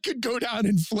 That could go down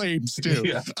in flames too.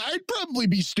 Yeah. I'd probably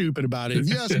be stupid about it. If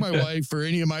you ask my wife or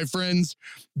any of my friends,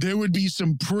 there would be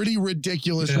some pretty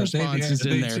ridiculous responses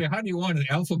in there. Say, how do you want it,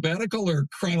 alphabetical or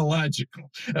chronological?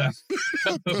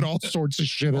 Put all sorts of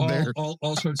shit in there.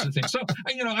 All sorts of things. So,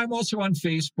 I'm also on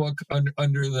Facebook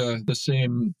under the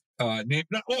same name.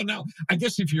 Now, I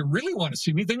guess if you really want to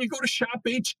see me, then you go to Shop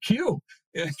HQ.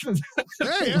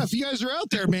 If you guys are out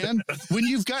there, man, when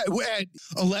you've got at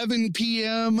 11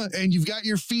 p.m. and you've got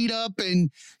your feet up and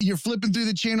you're flipping through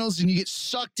the channels and you get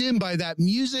sucked in by that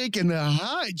music and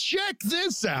check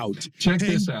this out.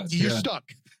 You're stuck.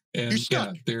 And you're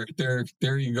stuck.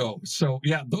 There you go. So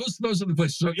those are the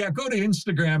places. So go to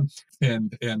Instagram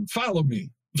and follow me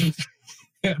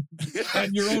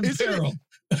at your own peril.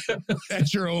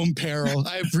 At your own peril.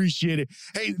 I appreciate it.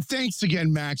 Hey, thanks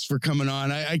again, Max, for coming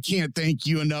on. I can't thank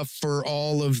you enough for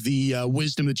all of the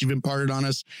wisdom that you've imparted on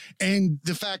us, and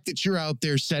the fact that you're out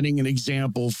there setting an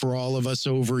example for all of us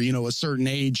over, a certain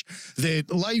age,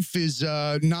 that life is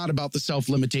not about the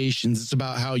self-limitations. It's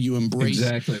about how you embrace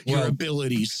your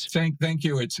abilities. Thank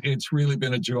you. It's really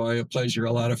been a joy, a pleasure,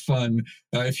 a lot of fun.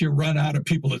 If you run out of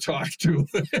people to talk to,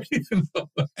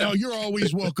 Oh, you're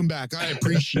always welcome back. I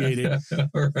appreciate it.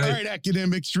 All right,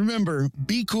 academics, remember,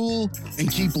 be cool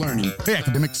and keep learning. Hey,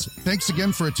 academics, thanks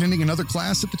again for attending another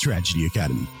class at the Tragedy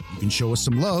Academy. You can show us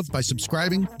some love by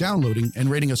subscribing, downloading, and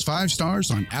rating us 5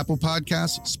 stars on Apple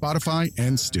Podcasts, Spotify,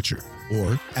 and Stitcher.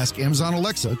 Or ask Amazon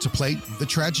Alexa to play the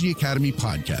Tragedy Academy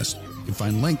podcast. You can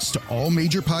find links to all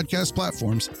major podcast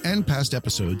platforms and past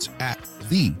episodes at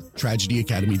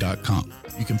thetragedyacademy.com.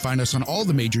 You can find us on all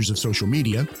the majors of social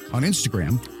media, on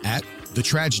Instagram at The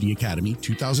Tragedy Academy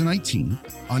 2019,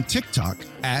 on TikTok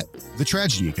at The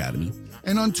Tragedy Academy,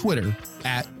 and on Twitter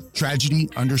at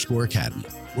Tragedy_Academy,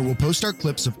 where we'll post our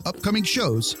clips of upcoming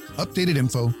shows, updated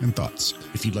info, and thoughts.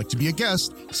 If you'd like to be a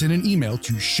guest, send an email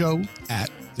to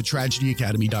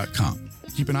show@thetragedyacademy.com.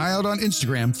 Keep an eye out on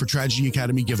Instagram for Tragedy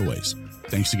Academy giveaways.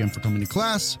 Thanks again for coming to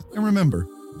class, and remember,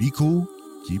 be cool,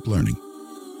 keep learning.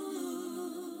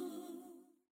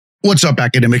 What's up,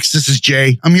 academics? This is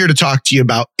Jay. I'm here to talk to you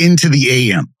about Into the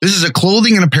AM. This is a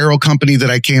clothing and apparel company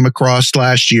that I came across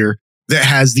last year that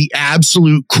has the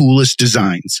absolute coolest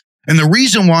designs. And the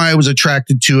reason why I was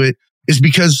attracted to it is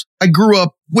because I grew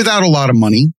up without a lot of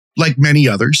money, like many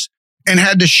others, and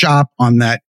had to shop on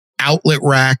that outlet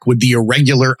rack with the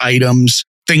irregular items.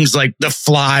 Things like the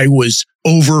fly was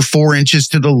over 4 inches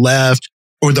to the left,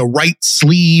 or the right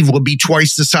sleeve would be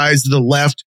twice the size of the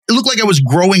left. It looked like I was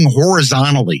growing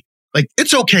horizontally. Like,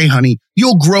 it's okay, honey.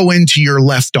 You'll grow into your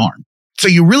left arm. So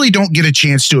you really don't get a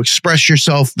chance to express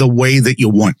yourself the way that you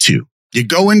want to. You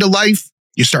go into life,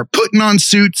 you start putting on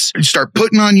suits, you start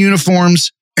putting on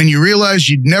uniforms, and you realize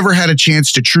you'd never had a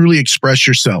chance to truly express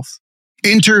yourself.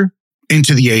 Enter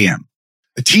Into the AM,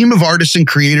 a team of artists and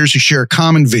creators who share a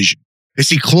common vision. They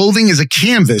see clothing as a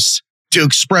canvas to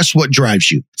express what drives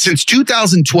you. Since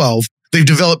 2012, they've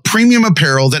developed premium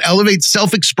apparel that elevates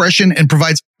self-expression and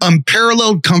provides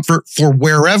unparalleled comfort for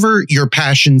wherever your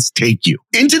passions take you.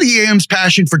 Into the AM's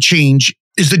passion for change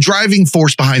is the driving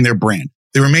force behind their brand.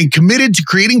 They remain committed to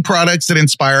creating products that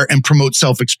inspire and promote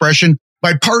self-expression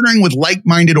by partnering with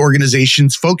like-minded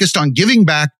organizations focused on giving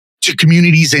back to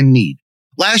communities in need.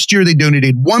 Last year, they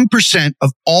donated 1%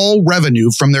 of all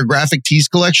revenue from their graphic tees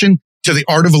collection to the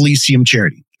Art of Elysium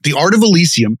charity. The Art of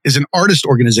Elysium is an artist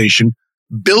organization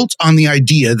built on the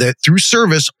idea that through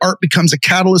service, art becomes a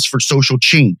catalyst for social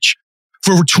change.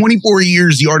 For over 24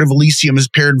 years, the Art of Elysium has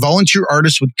paired volunteer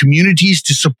artists with communities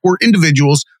to support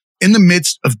individuals in the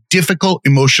midst of difficult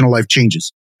emotional life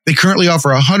changes. They currently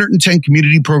offer 110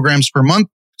 community programs per month,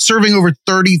 serving over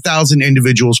 30,000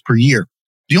 individuals per year.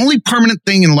 The only permanent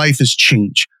thing in life is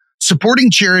change.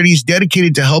 Supporting charities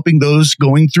dedicated to helping those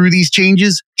going through these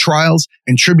changes, trials,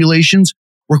 and tribulations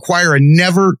require a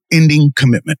never-ending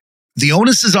commitment. The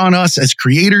onus is on us as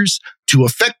creators to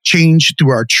affect change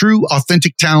through our true,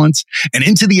 authentic talents, and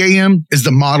Into the AM is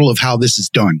the model of how this is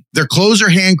done. Their clothes are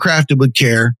handcrafted with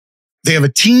care. They have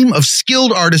a team of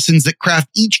skilled artisans that craft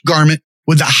each garment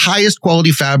with the highest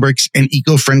quality fabrics and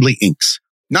eco-friendly inks.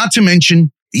 Not to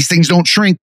mention, these things don't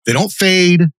shrink, they don't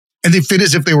fade, and they fit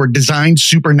as if they were designed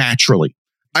supernaturally.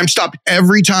 I'm stopped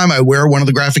every time I wear one of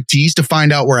the graphic tees to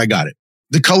find out where I got it.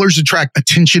 The colors attract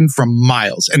attention from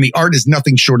miles, and the art is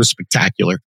nothing short of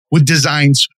spectacular, with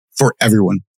designs for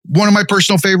everyone. One of my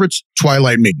personal favorites,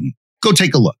 Twilight Maiden. Go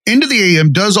take a look. Into the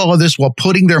AM does all of this while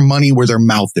putting their money where their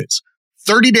mouth is.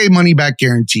 30-day money-back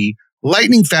guarantee,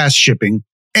 lightning fast shipping,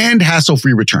 and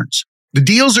hassle-free returns. The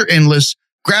deals are endless.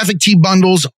 Graphic tee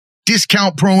bundles,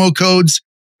 discount promo codes.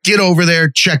 Get over there,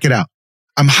 check it out.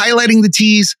 I'm highlighting the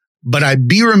tees, but I'd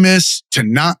be remiss to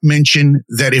not mention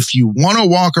that if you want to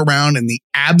walk around in the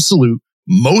absolute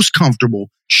most comfortable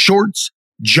shorts,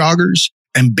 joggers,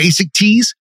 and basic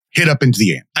tees, hit up Into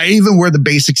the AM. I even wear the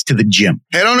basics to the gym.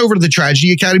 Head on over to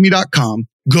thetragedyacademy.com,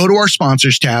 go to our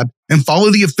sponsors tab, and follow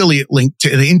the affiliate link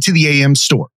to the Into the AM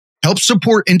store. Help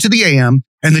support Into the AM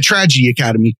and the Tragedy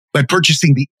Academy by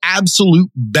purchasing the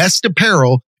absolute best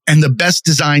apparel and the best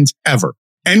designs ever.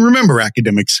 And remember,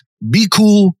 academics, be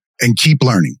cool and keep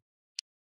learning.